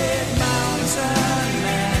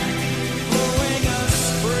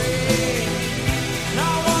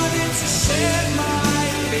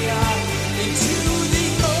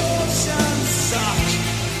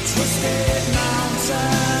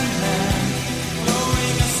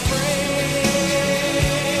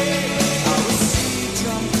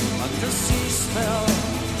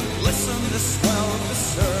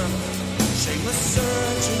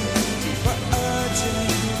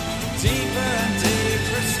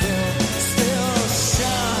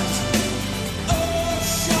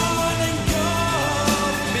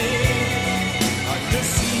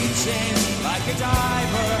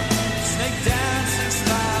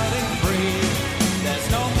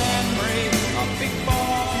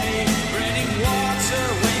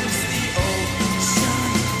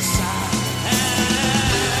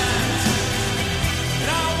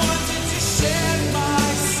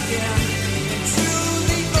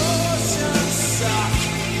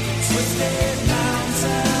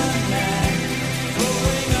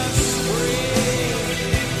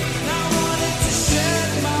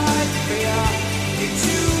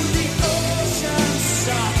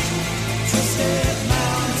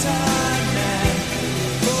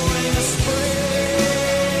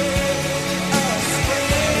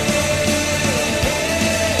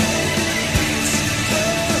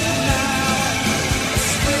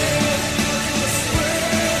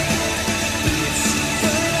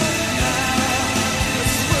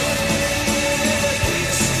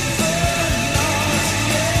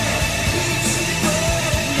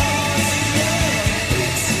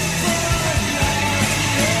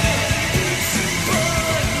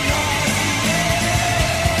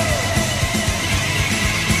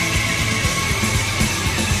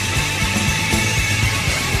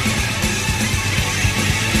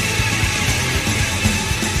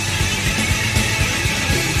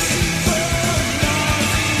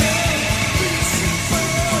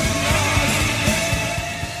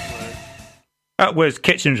 That was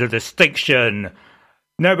Kitchens of Distinction.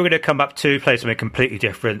 Now we're going to come up to play something completely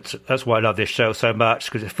different. That's why I love this show so much,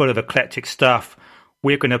 because it's full of eclectic stuff.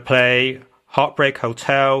 We're going to play Heartbreak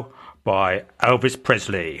Hotel by Elvis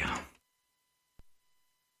Presley.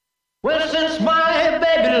 Well, since my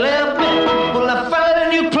baby left me, well, I found a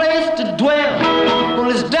new place to dwell. Well,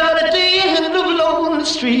 it's down at the end of Lonely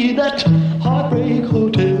Street, that Heartbreak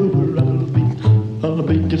Hotel where I'll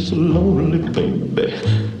be just so lonely, baby.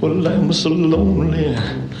 Well, I'm so lonely.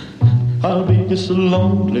 I'll be just so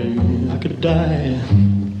lonely I could die.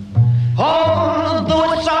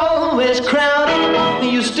 Although it's always crowded,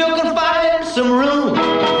 you still can find some room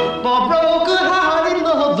for broken-hearted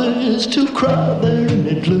lovers to cry there in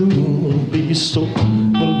the gloom. Be so,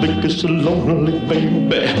 I'll be just so lonely,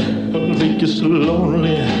 baby. I'll be just so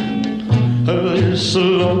lonely. I'll be so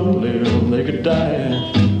lonely they could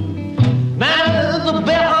die. Now the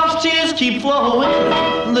bellhop's tears keep flowing,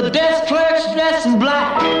 the desk clerk's dressed in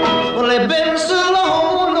black. Well, they've been so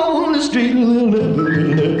long on the street, they'll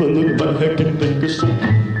never look back. And they're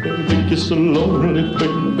so lonely,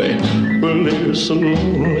 baby. Well, they're so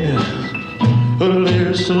lonely. Well,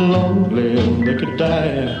 they're so lonely they could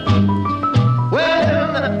die.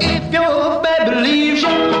 Well, if your baby leaves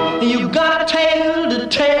you, you got a tale to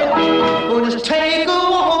tell. Well, just take a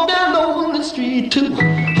walk down on the street to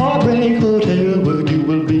Heartbreak Hotel, where you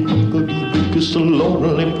will be so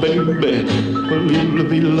lonely, baby. Well, you'll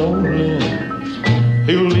be lonely.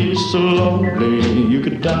 You'll be so lonely you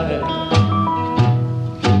could die.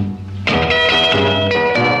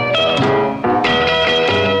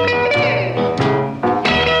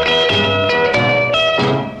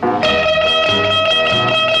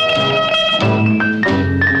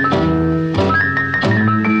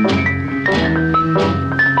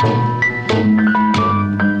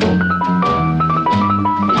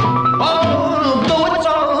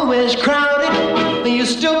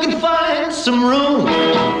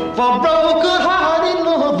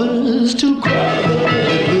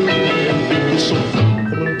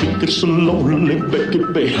 So lonely,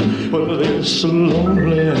 baby. Well, they're so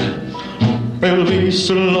lonely. They'll be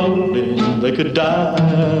so lonely they could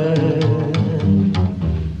die.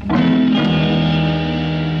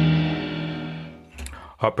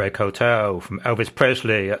 Heartbreak Hotel from Elvis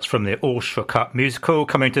Presley. That's from the Orchestra Cup musical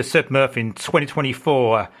coming to Sidmouth in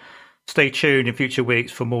 2024. Stay tuned in future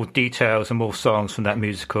weeks for more details and more songs from that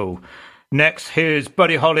musical. Next, here's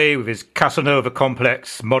Buddy Holly with his Casanova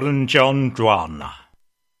Complex, Modern John Dwan.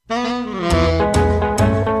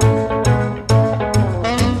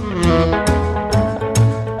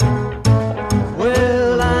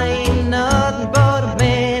 Well, I ain't nothing but a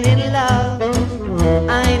man in love.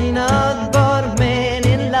 I ain't nothing but a man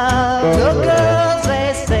in love. The girls,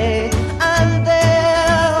 they say I'm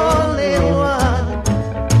their only one.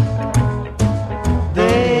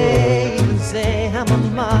 They even say I'm a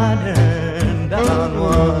modern Don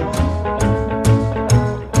Juan.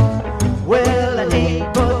 Well, I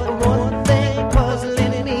ain't but one thing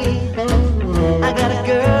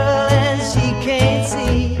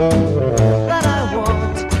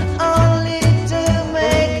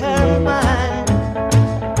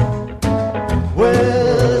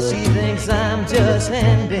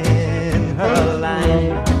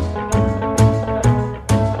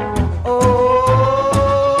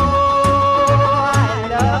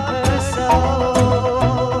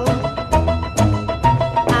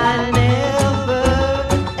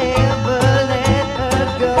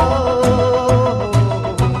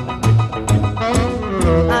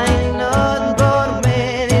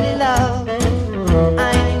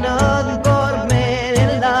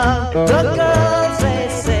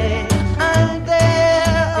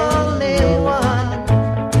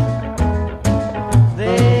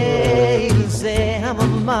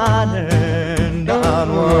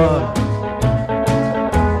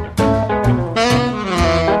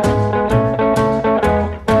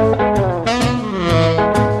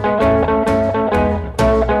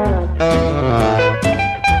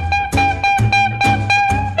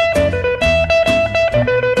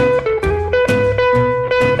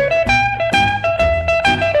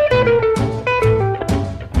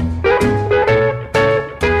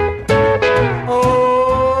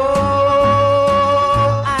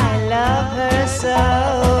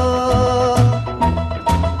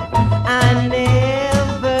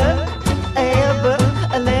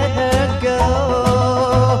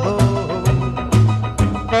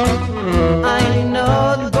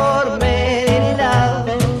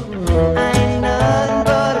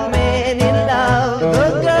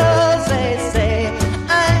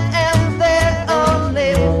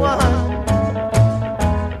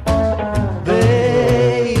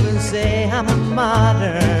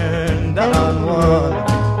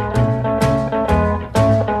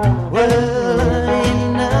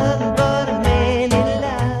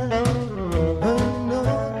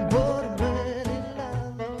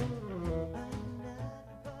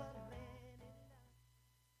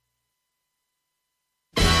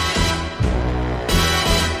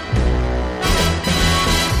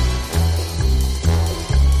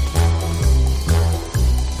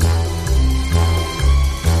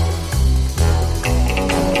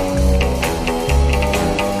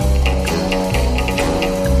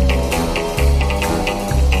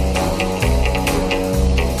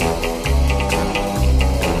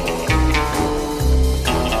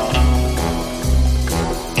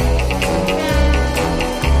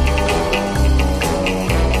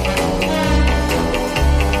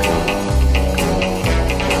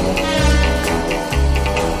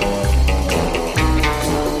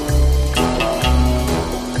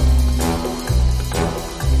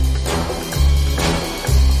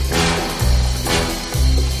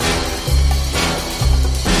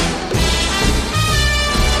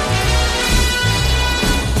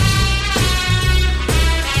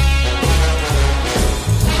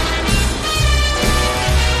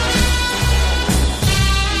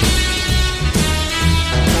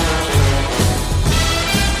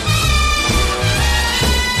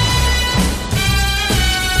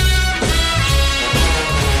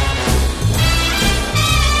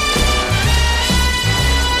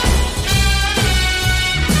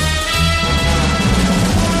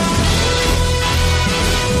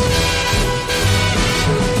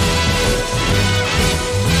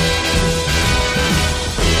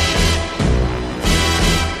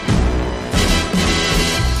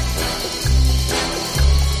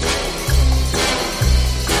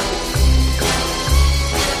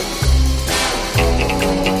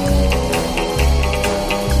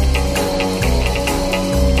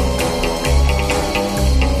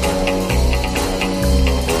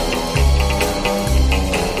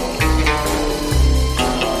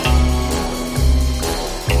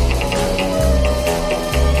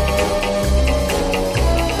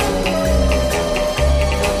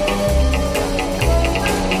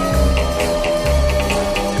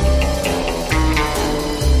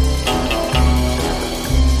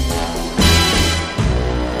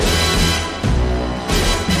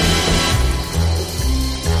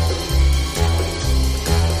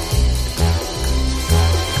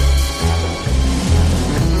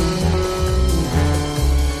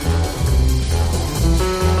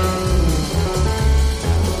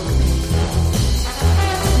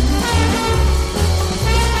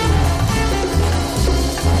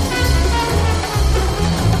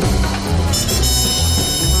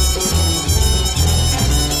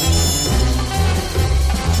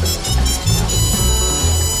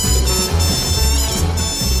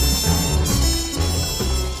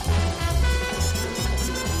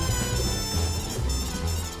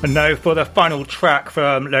And now for the final track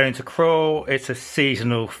from Learning to Crawl, it's a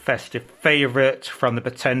seasonal festive favourite from the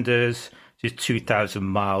Pretenders. It's 2,000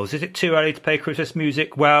 Miles. Is it too early to play Christmas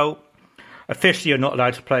music? Well, officially you're not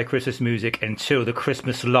allowed to play Christmas music until the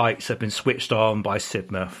Christmas lights have been switched on by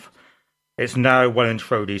Sidmouth. It's now well and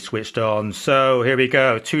truly switched on. So here we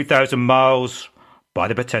go, 2,000 Miles by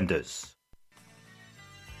the Pretenders.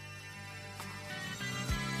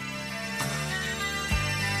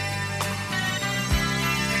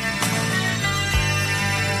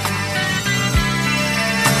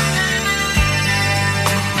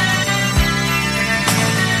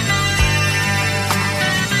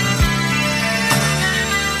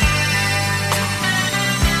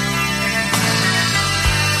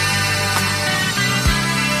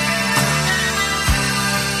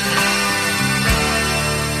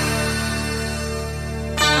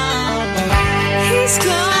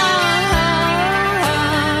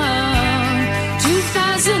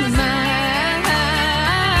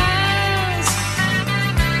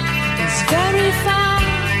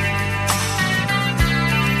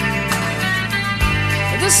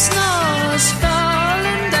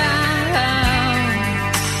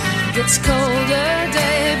 It's colder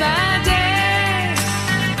day by day.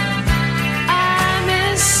 I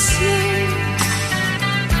miss you.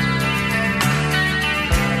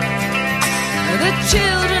 The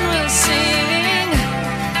children will sing.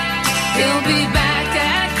 He'll be back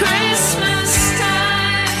at Christmas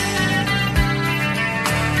time.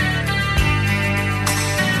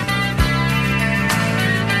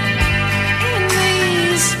 In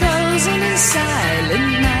these frozen and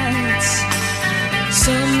silent nights,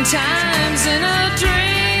 sometimes in a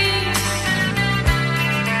dream,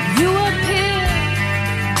 you appear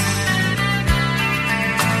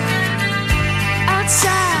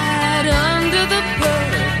outside under the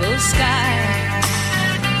purple sky,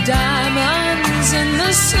 diamonds in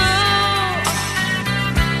the snow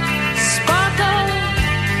sparkle.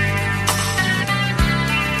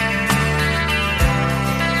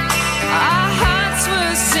 Our hearts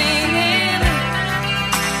were singing,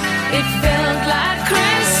 it felt like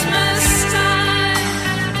Christmas time.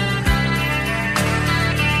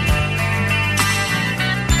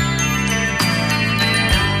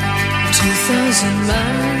 2,000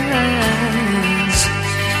 miles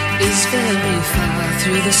is very far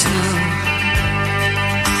through the snow.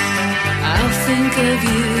 I'll think of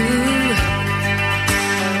you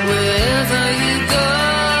wherever you go.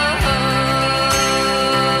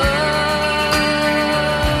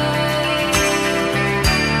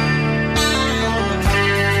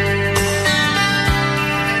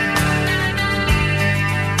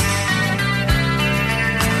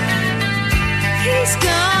 He's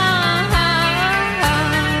gone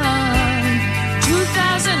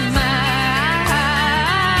 2,000 miles.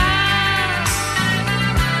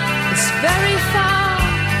 It's very far.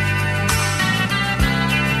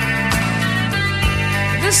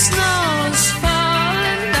 The snow's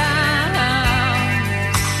falling down.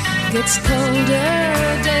 Gets colder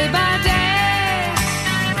day by day.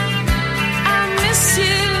 I miss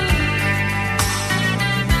you.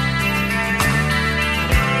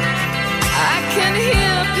 I can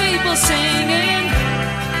hear people singing,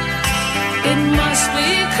 it must be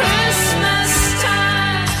Christmas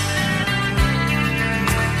time.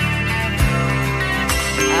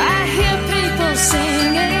 I hear people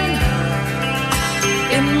singing,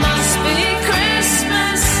 it must be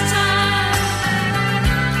Christmas time.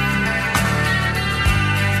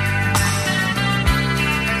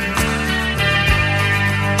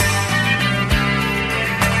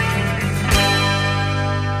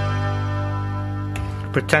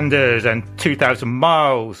 Pretenders and 2,000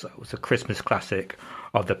 Miles. That was a Christmas classic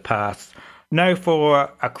of the past. Now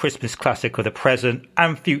for a Christmas classic of the present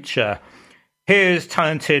and future. Here's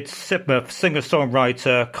talented Sidmouth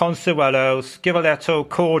singer-songwriter Consuelo Scivoletto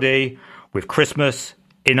Cordy with Christmas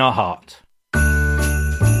in Our Heart.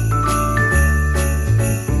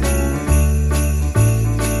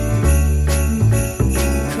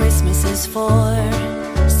 Christmas is for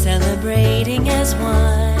celebrating as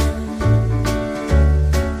one.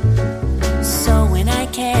 So when I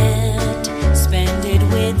can't spend it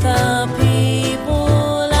with the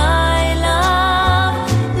people I love,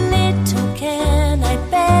 little can I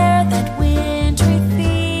bear that wintry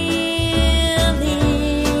feeling.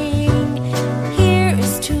 Here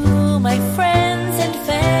is to my friends and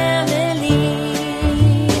family.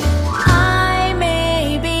 I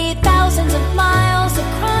may be thousands of miles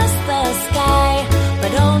across the sky,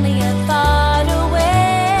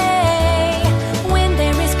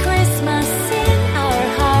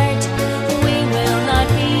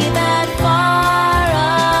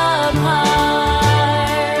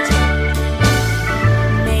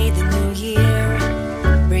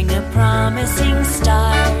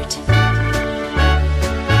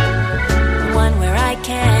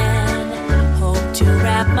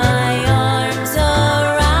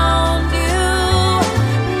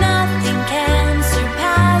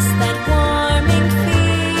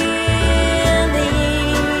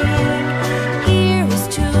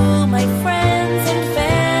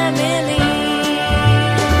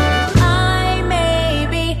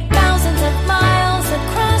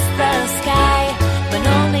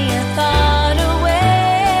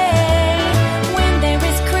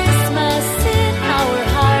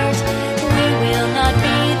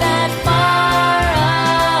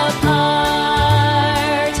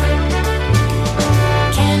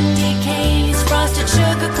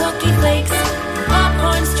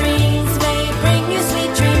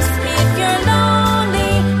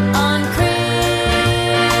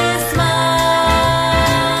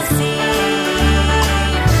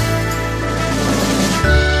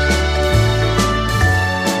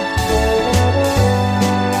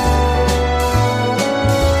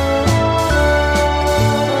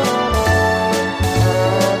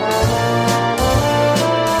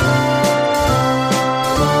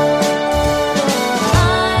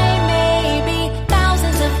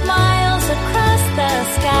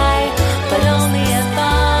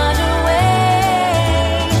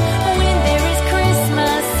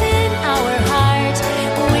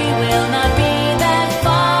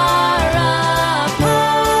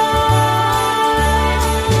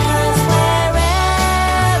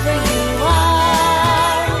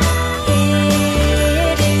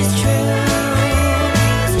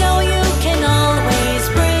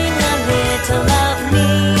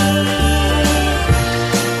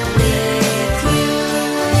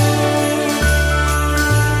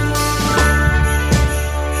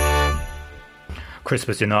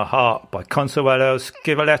 Christmas in Our Heart by Consuelo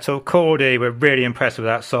Scivoletto Cordy. We're really impressed with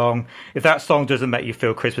that song. If that song doesn't make you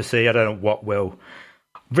feel Christmassy, I don't know what will.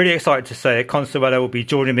 Really excited to say Consuelo will be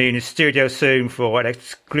joining me in his studio soon for an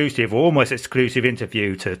exclusive, or almost exclusive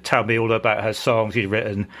interview to tell me all about her songs she's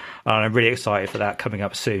written. And I'm really excited for that coming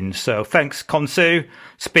up soon. So thanks, Consu.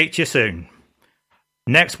 Speak to you soon.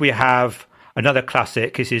 Next we have another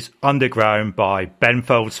classic. This is Underground by Ben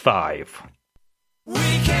Folds 5. We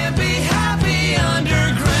can't be happy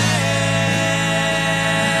underground.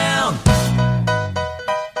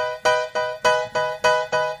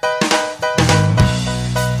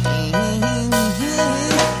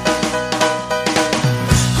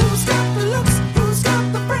 Who's got the looks? Who's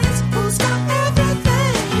got the brains? Who's got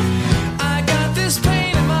everything? I got this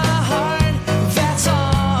pain in my heart, that's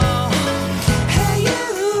all. Hey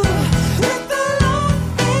you, with the long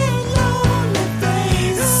and lonely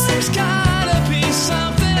face. There's gotta be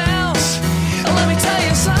something else. Let me tell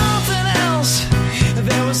you something else.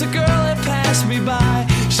 There was a girl that passed me by.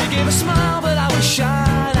 She gave a smile, but I was shy.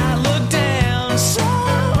 And I looked down, so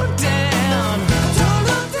down. Don't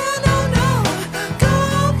look down, no, no. Go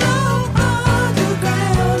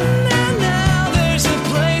underground. And now there's a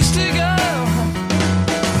place to go.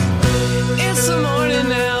 It's the morning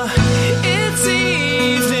now. It's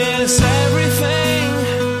evening. It's everything.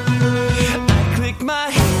 I click my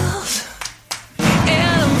heels.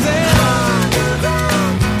 And I'm there.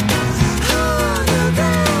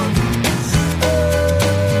 Underground.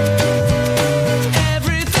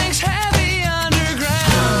 Everything's heavy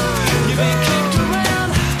underground. You've been kicked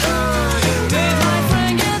around. Did life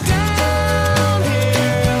bring you down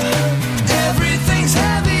here? Everything's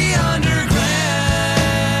heavy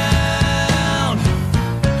underground.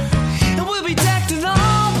 And we'll be decked in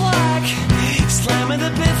all black, slamming the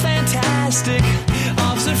bit fantastic.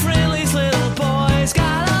 Officer Friendly's little boy's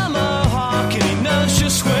got a mohawk, and he knows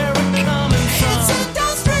just where we're coming from. It's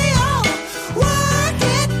industrial, work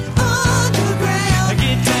it underground.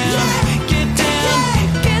 Get down, get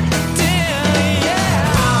down, get down,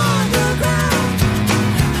 yeah. Underground,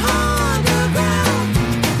 underground.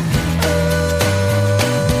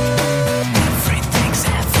 Everything's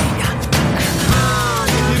heavy underground.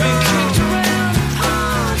 You've been kicked around.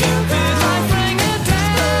 Did life bring you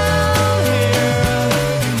down here?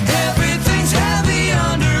 Everything's heavy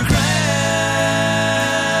underground.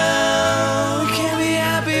 We can't be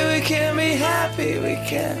happy, we can't be happy, we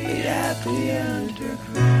can't be happy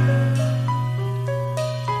underground.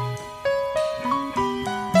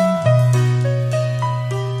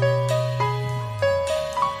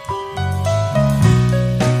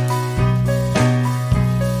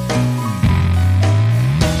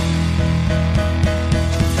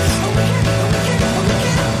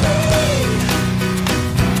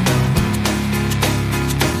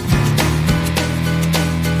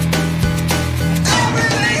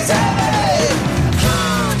 Everything's heavy.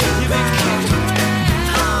 You've been kicked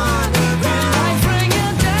around. Did life bring you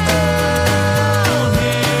down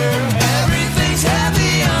here? Everything's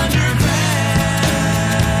heavy underground.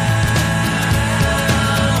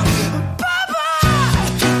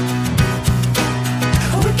 Bye-bye.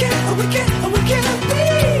 We can't be.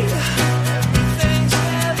 Everything's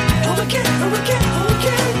heavy.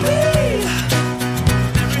 We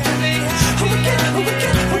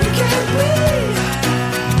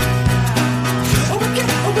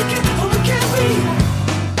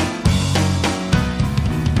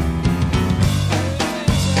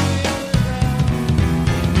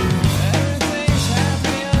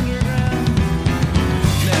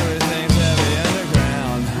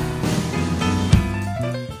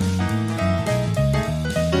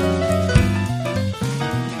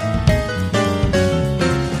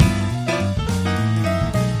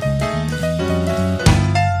be.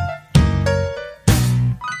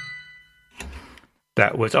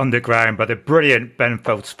 That was Underground by the brilliant Ben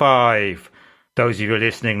Folds 5. Those of you who were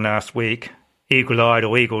listening last week, eagle-eyed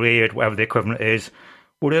or eagle-eared, whatever the equivalent is,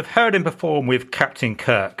 would have heard him perform with Captain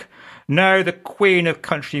Kirk. Now, the queen of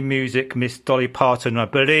country music, Miss Dolly Parton, I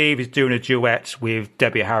believe, is doing a duet with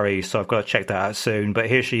Debbie Harry, so I've got to check that out soon. But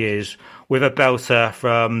here she is with a belter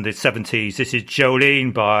from the 70s. This is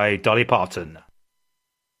Jolene by Dolly Parton.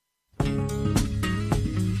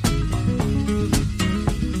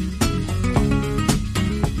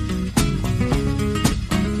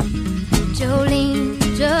 Jolene,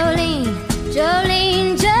 Jolene,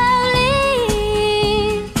 Jolene,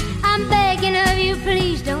 Jolene, I'm begging of you,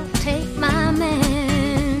 please don't take my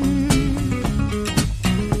man.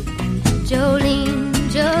 Jolene,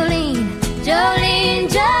 Jolene, Jolene,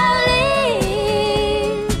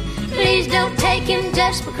 Jolene, please don't take him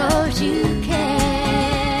just because you can.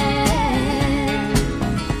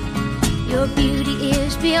 Your beauty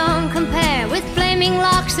is beyond compare, with flaming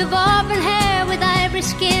locks of auburn hair, with ivory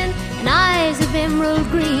skin and eyes of emerald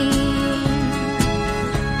green.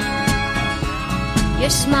 Your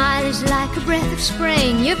smile is like a breath of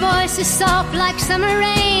spring, your voice is soft like summer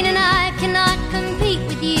rain, and I cannot compete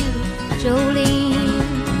with you, Jolene.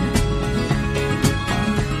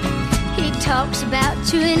 He talks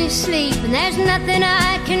about you in his sleep, and there's nothing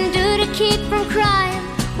I can do to keep from crying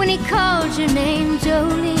when he calls your name,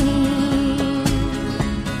 Jolene.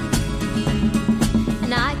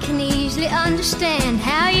 And I can easily understand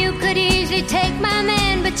how you could easily take my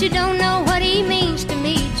man, but you don't know what he means to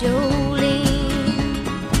me, Jolene.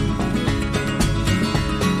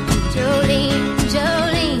 Jolene,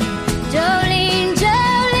 Jolene, Jolene,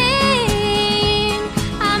 Jolene,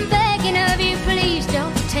 I'm begging of you, please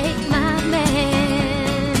don't take my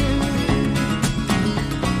man.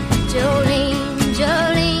 Jolene,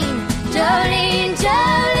 Jolene, Jolene,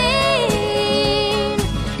 Jolene,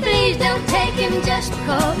 please don't take him just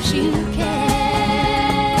because you can.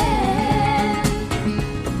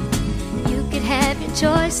 You could have your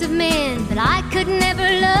choice of men, but I could never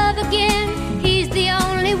love again. He's the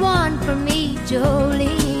only one for me,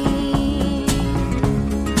 Jolene.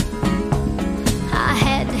 I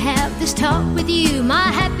had to have this talk with you.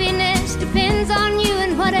 My happiness depends on you,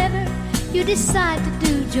 and whatever you decide to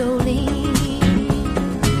do, Jolene.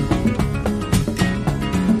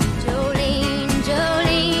 Jolene,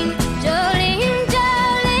 Jolene, Jolene,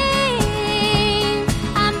 Jolene,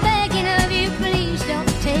 I'm begging of you, please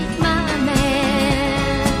don't take my man.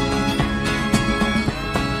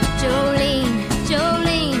 Jolene,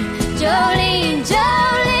 Jolene, Jolene,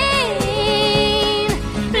 Jolene,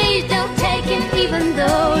 please don't take him even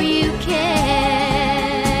though you can.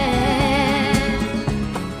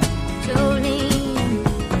 Jolene,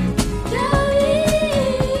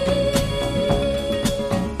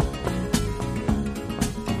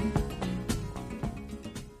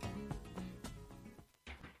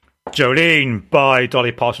 Jolene by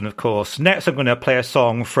Dolly Parton, of course. Next, I'm going to play a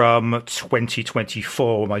song from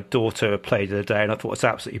 2024. My daughter played it today, and I thought it was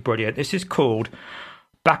absolutely brilliant. This is called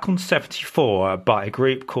Back on 74 by a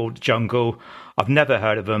group called Jungle. I've never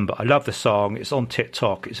heard of them, but I love the song. It's on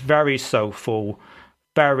TikTok. It's very soulful,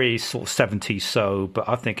 very sort of 70s soul, but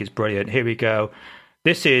I think it's brilliant. Here we go.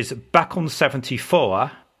 This is Back on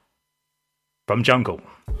 74 from Jungle.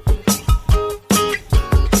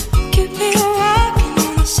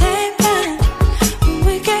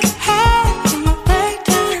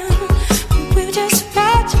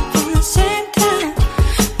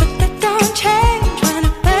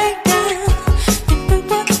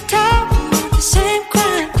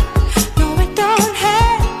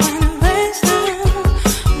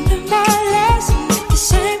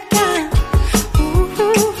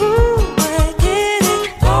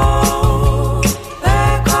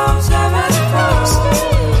 Back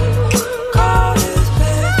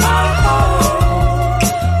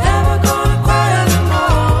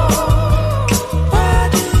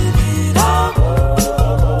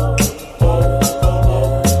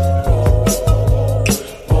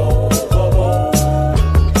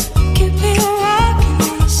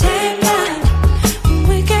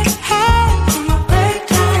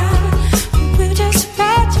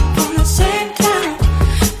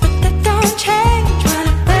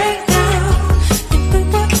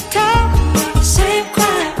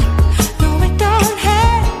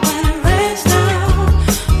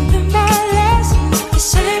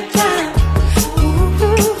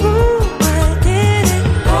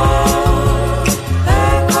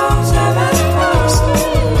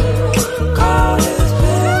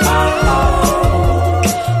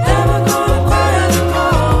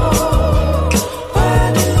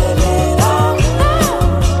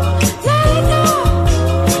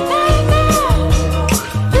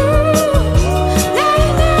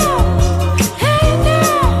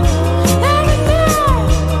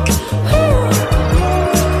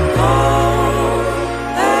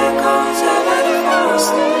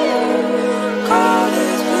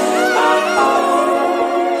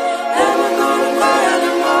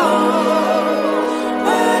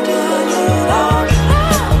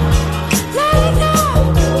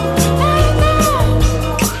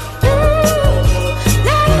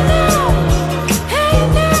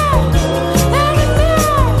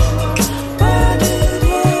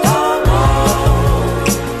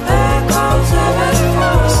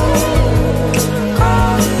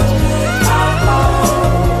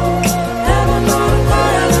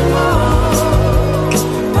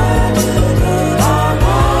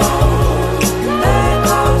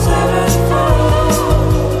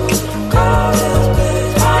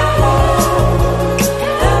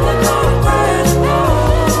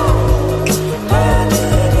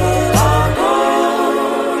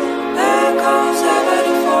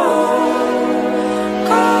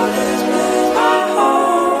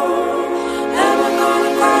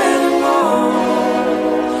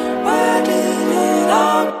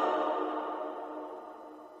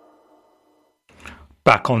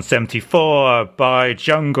Back on 74 by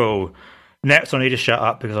Jungle. Next, I need to shut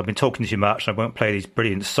up because I've been talking too much and I won't play these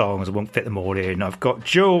brilliant songs. I won't fit them all in. I've got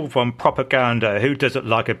Jewel from Propaganda. Who doesn't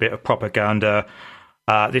like a bit of propaganda?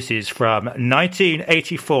 This is from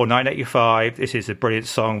 1984, 1985. This is a brilliant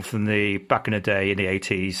song from the back in the day in the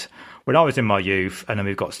 80s when I was in my youth. And then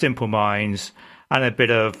we've got Simple Minds and a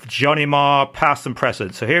bit of Johnny Marr, past and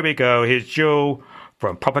present. So here we go. Here's Jewel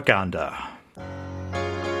from Propaganda.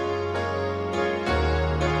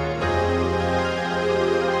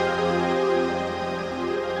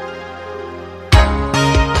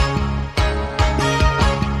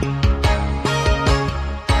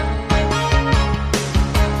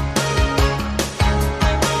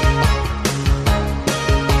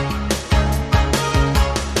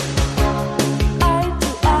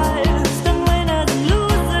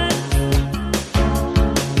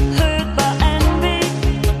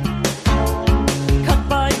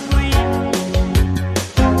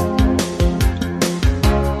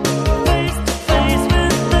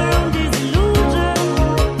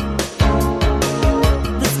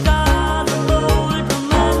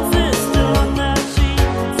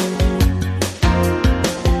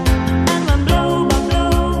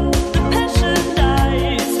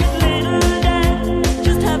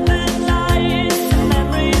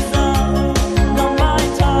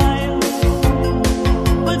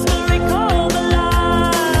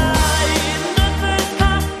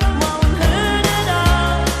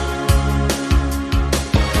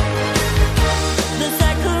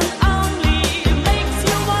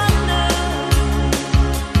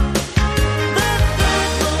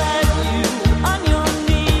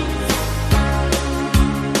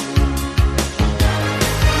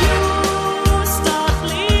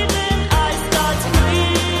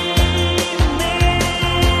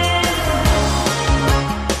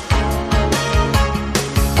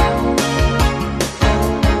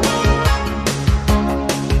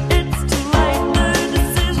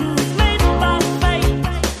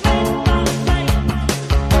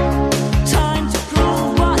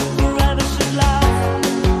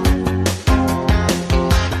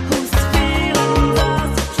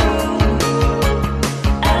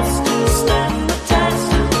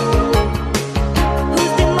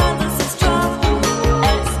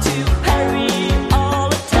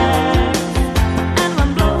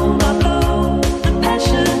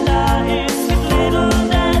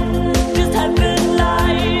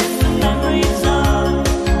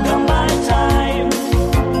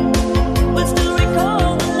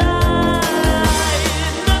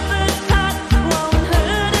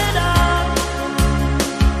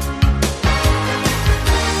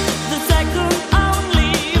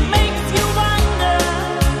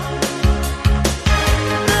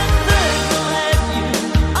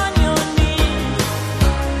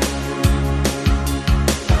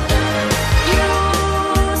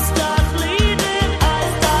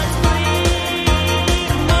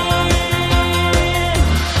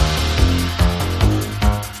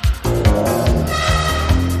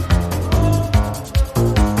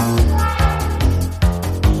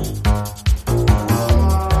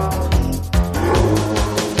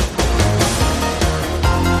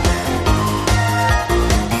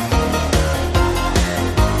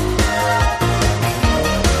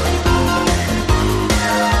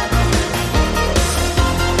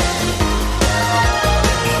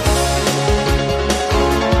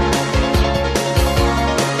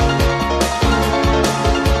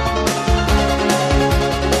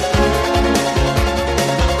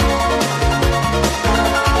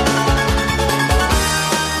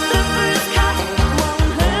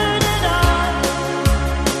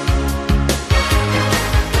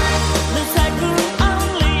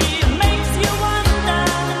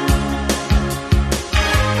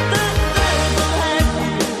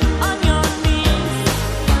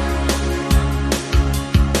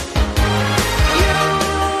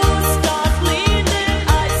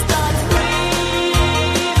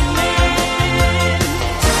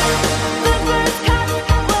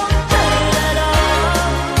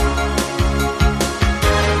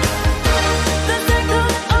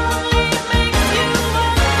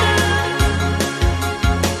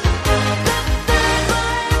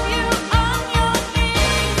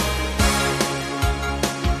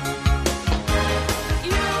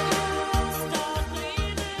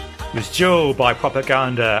 was Joe by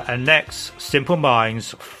Propaganda, and next, Simple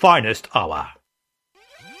Minds' Finest Hour.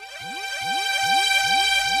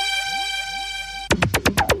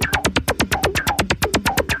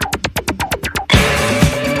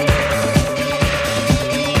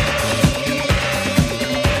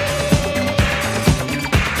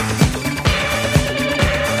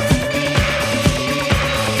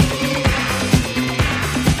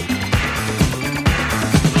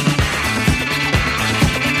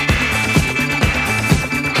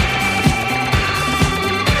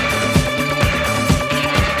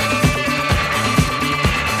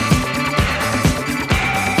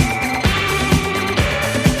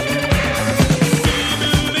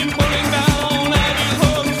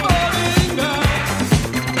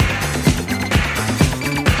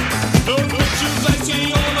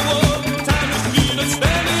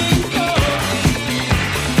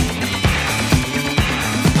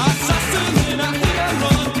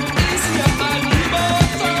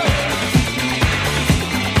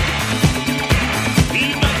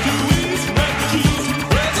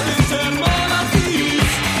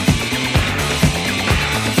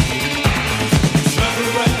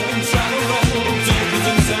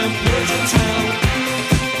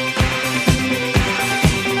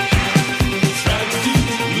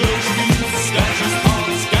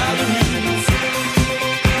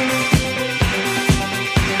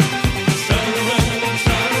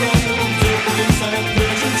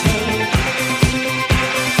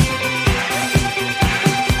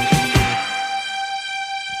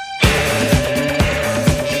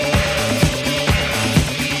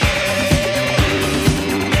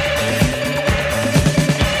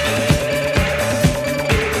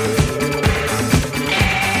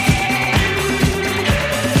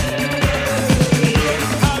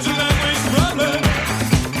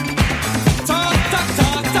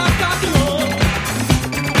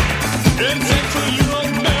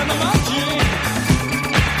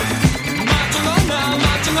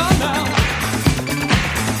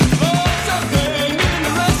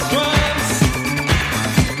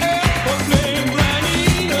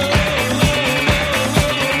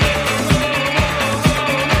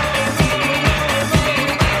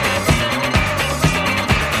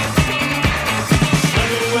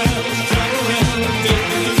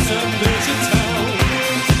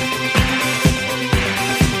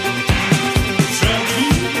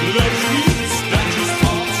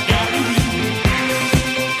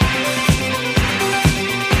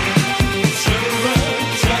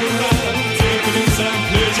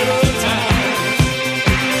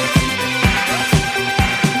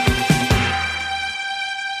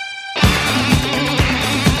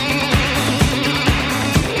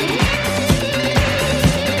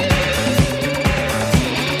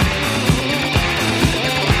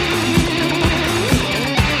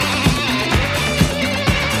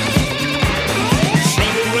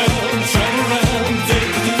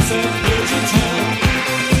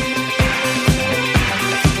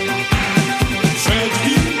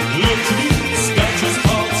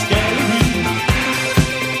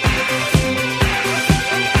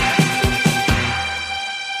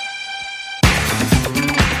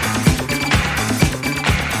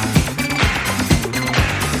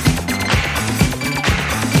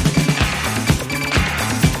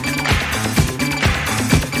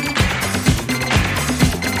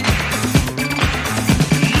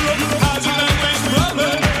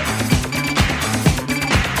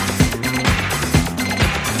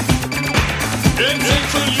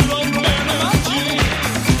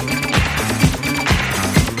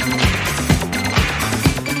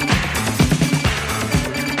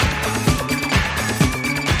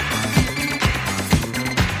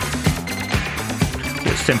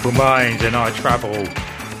 Simple Minds and I Travel.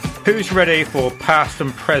 Who's ready for Past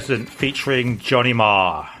and Present featuring Johnny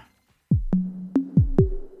Marr?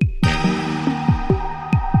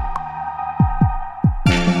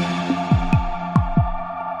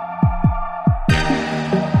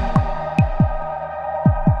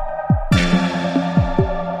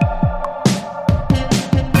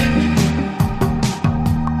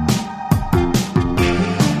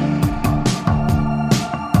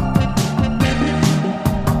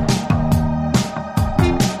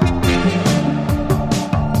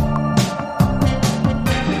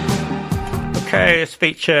 This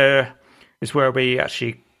feature is where we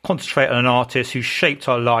actually concentrate on an artist who shaped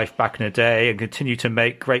our life back in the day and continue to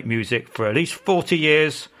make great music for at least 40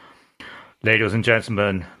 years. Ladies and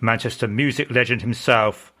gentlemen, Manchester music legend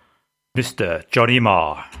himself, Mr. Johnny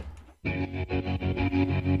Marr.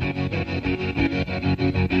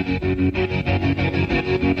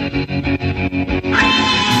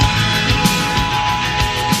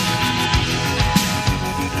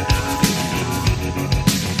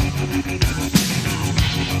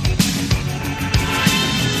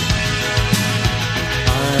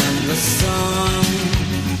 The sun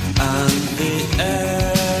and the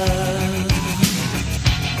air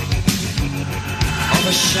of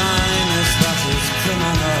a shyness that is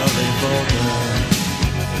criminally vulgar.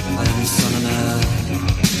 I am sun and air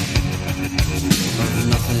of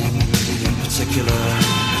nothing in particular.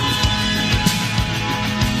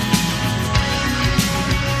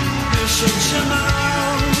 You should chill out.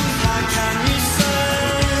 How can you say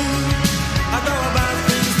I go about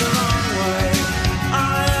things the wrong way? I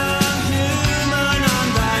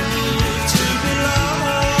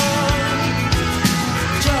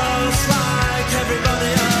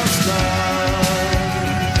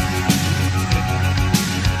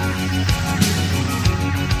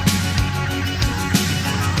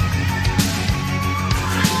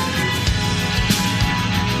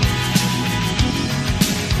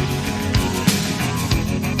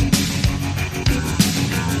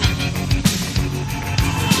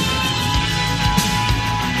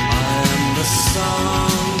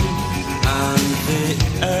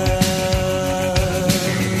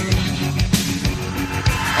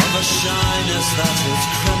just that it's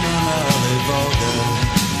criminally vulgar.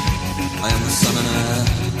 I am the son and heir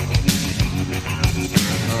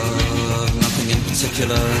of nothing in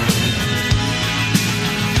particular.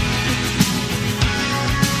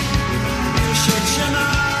 Should you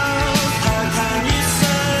know, how can you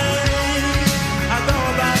say I go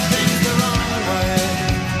about things the wrong way?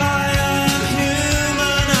 I am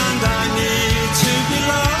human and I need to be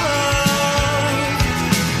loved,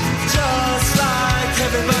 just like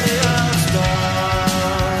everybody else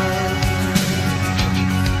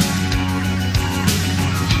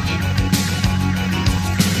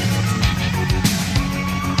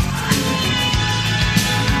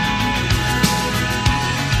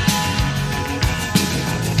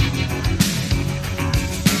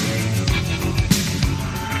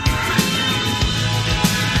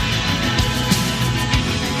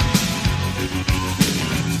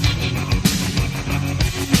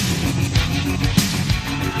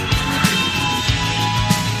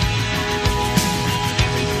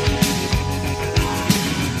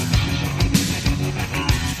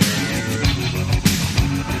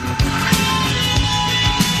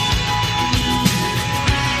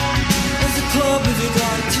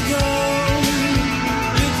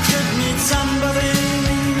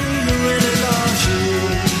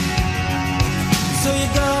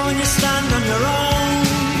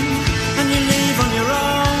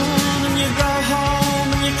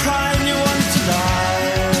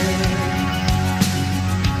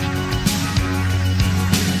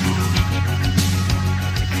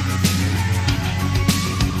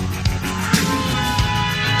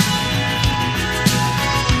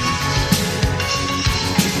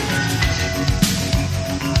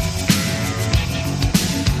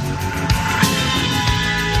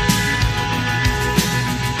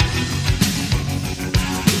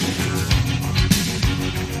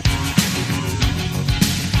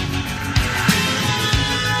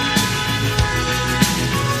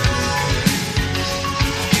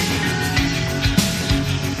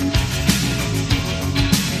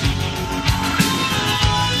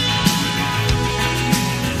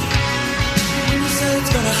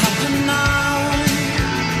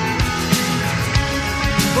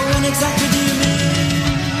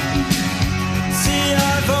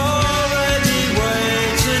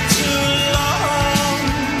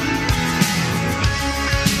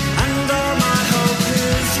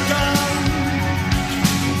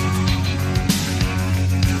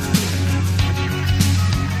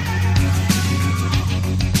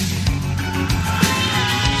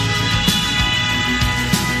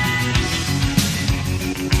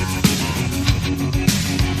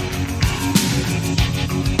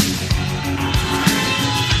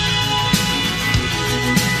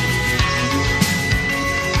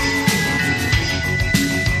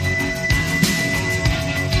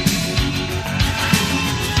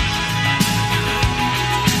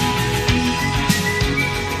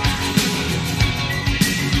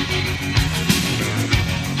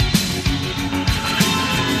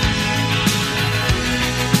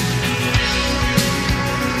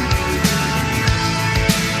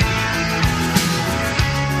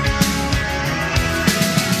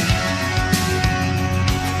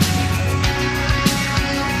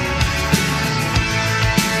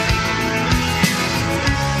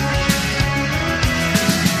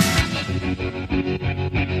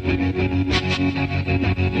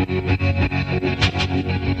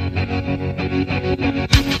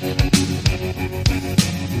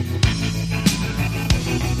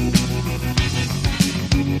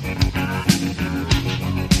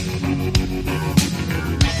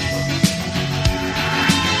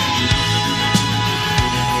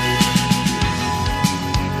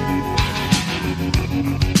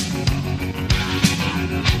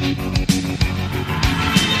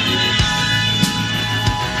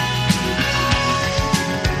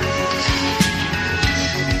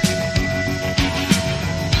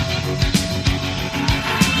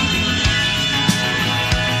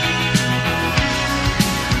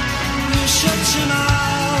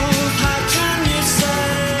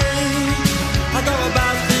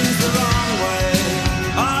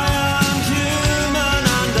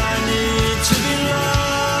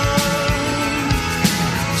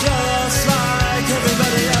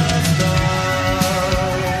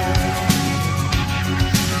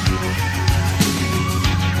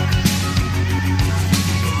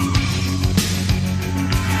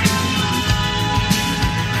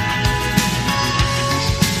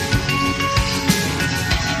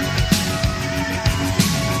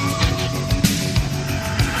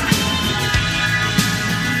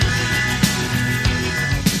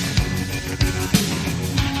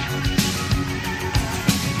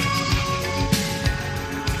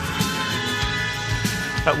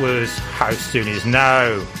That was How Soon Is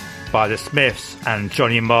Now by the Smiths and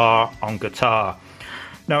Johnny Marr on guitar.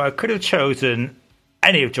 Now, I could have chosen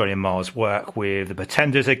any of Johnny Marr's work with the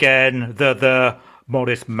Pretenders again, the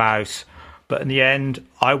Modest Mouse, but in the end,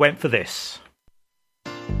 I went for this.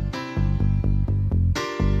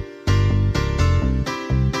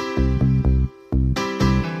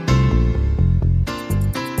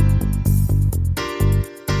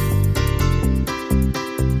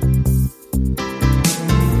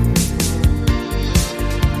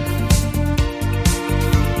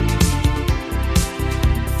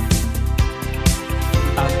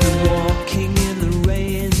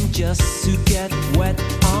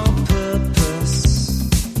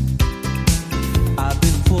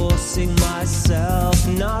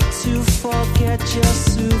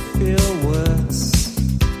 Just to feel worse.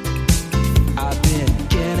 I've been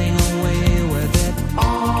getting away with it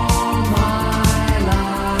all my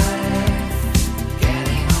life.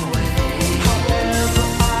 Getting away. However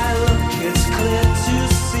I look, it's clear to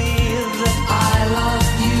see that I love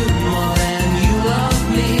you more than you love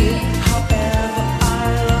me. However I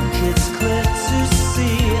look, it's clear to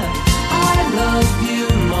see I love you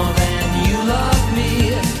more than you love me.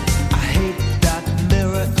 I hate that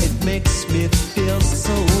mirror, it makes me feel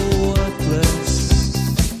so worthless.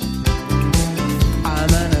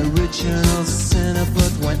 I'm an original sinner,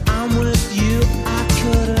 but when I'm with you, I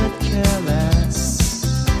couldn't care less.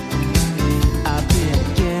 I've been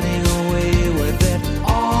getting away with it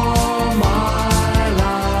all my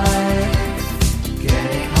life.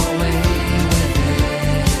 Getting away with it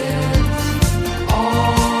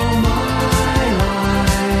all my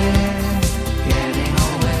life. Getting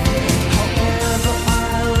away. However I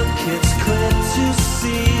look, it's clear to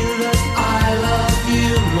see that I love you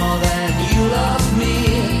more than you love me.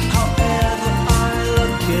 However I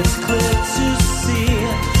look, it's clear to see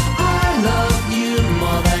I love you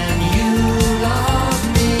more than you love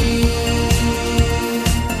me.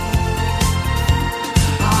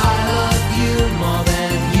 I love you more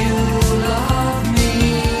than you love me.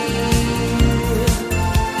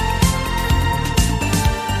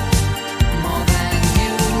 More than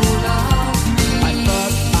you love me. I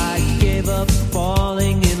thought I gave up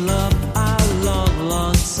falling in love a long,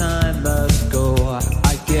 long time ago.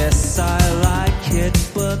 I guess I like it,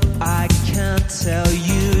 but I can't tell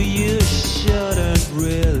you. You shouldn't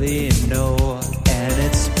really know. And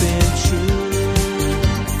it's been true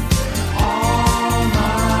all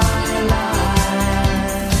my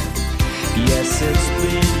life. Yes, it's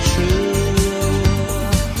been true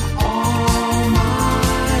all my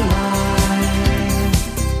life.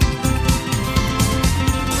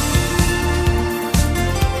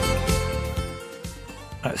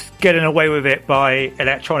 That's Getting Away With It by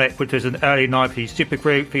Electronic, which was an early 90s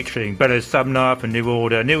supergroup featuring Bernard Sumner from New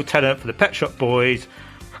Order, Neil Tennant for the Pet Shop Boys,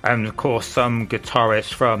 and of course some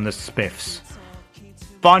guitarists from the Smiths.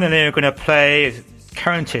 Finally, we're going to play a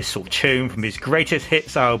Karen Tissell tune from his greatest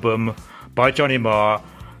hits album by Johnny Marr.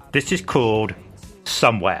 This is called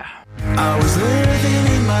Somewhere. I was living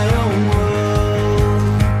in my own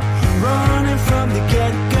world, running from the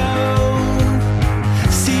get-go,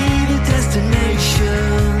 see the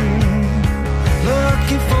destination,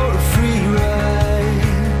 looking for a free ride,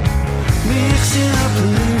 mixing up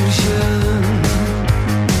illusion,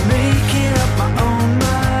 making up my own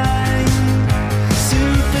mind,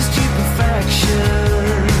 super stupefaction,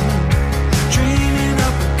 dreaming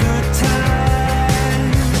up a good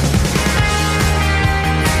time.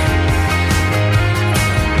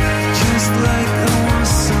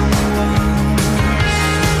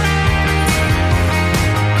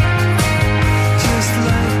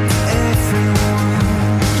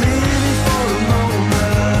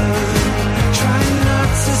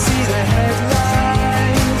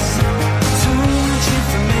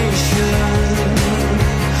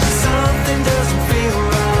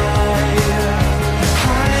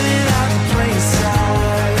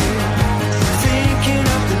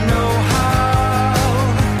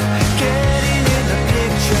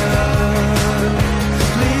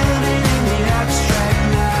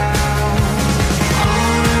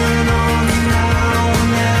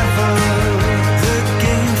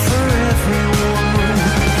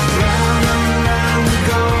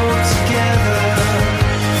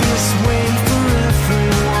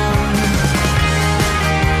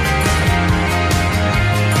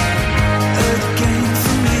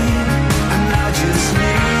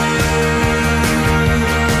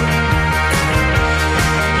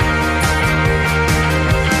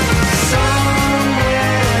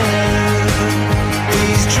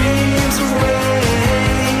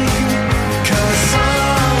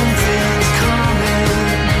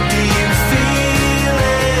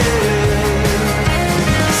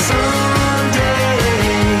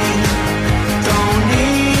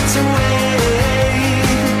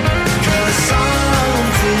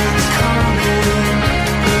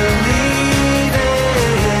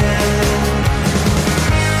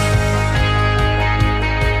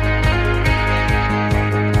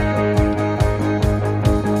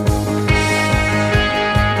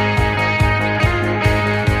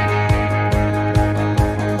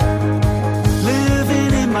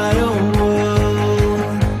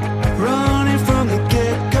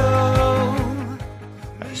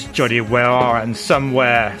 Johnny Where and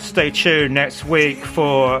Somewhere. Stay tuned next week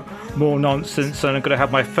for more nonsense, and I'm going to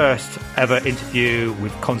have my first ever interview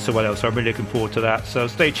with Consuelo, so I'm really looking forward to that. So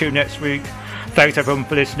stay tuned next week. Thanks everyone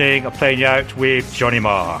for listening. I'm playing you out with Johnny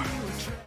Marr.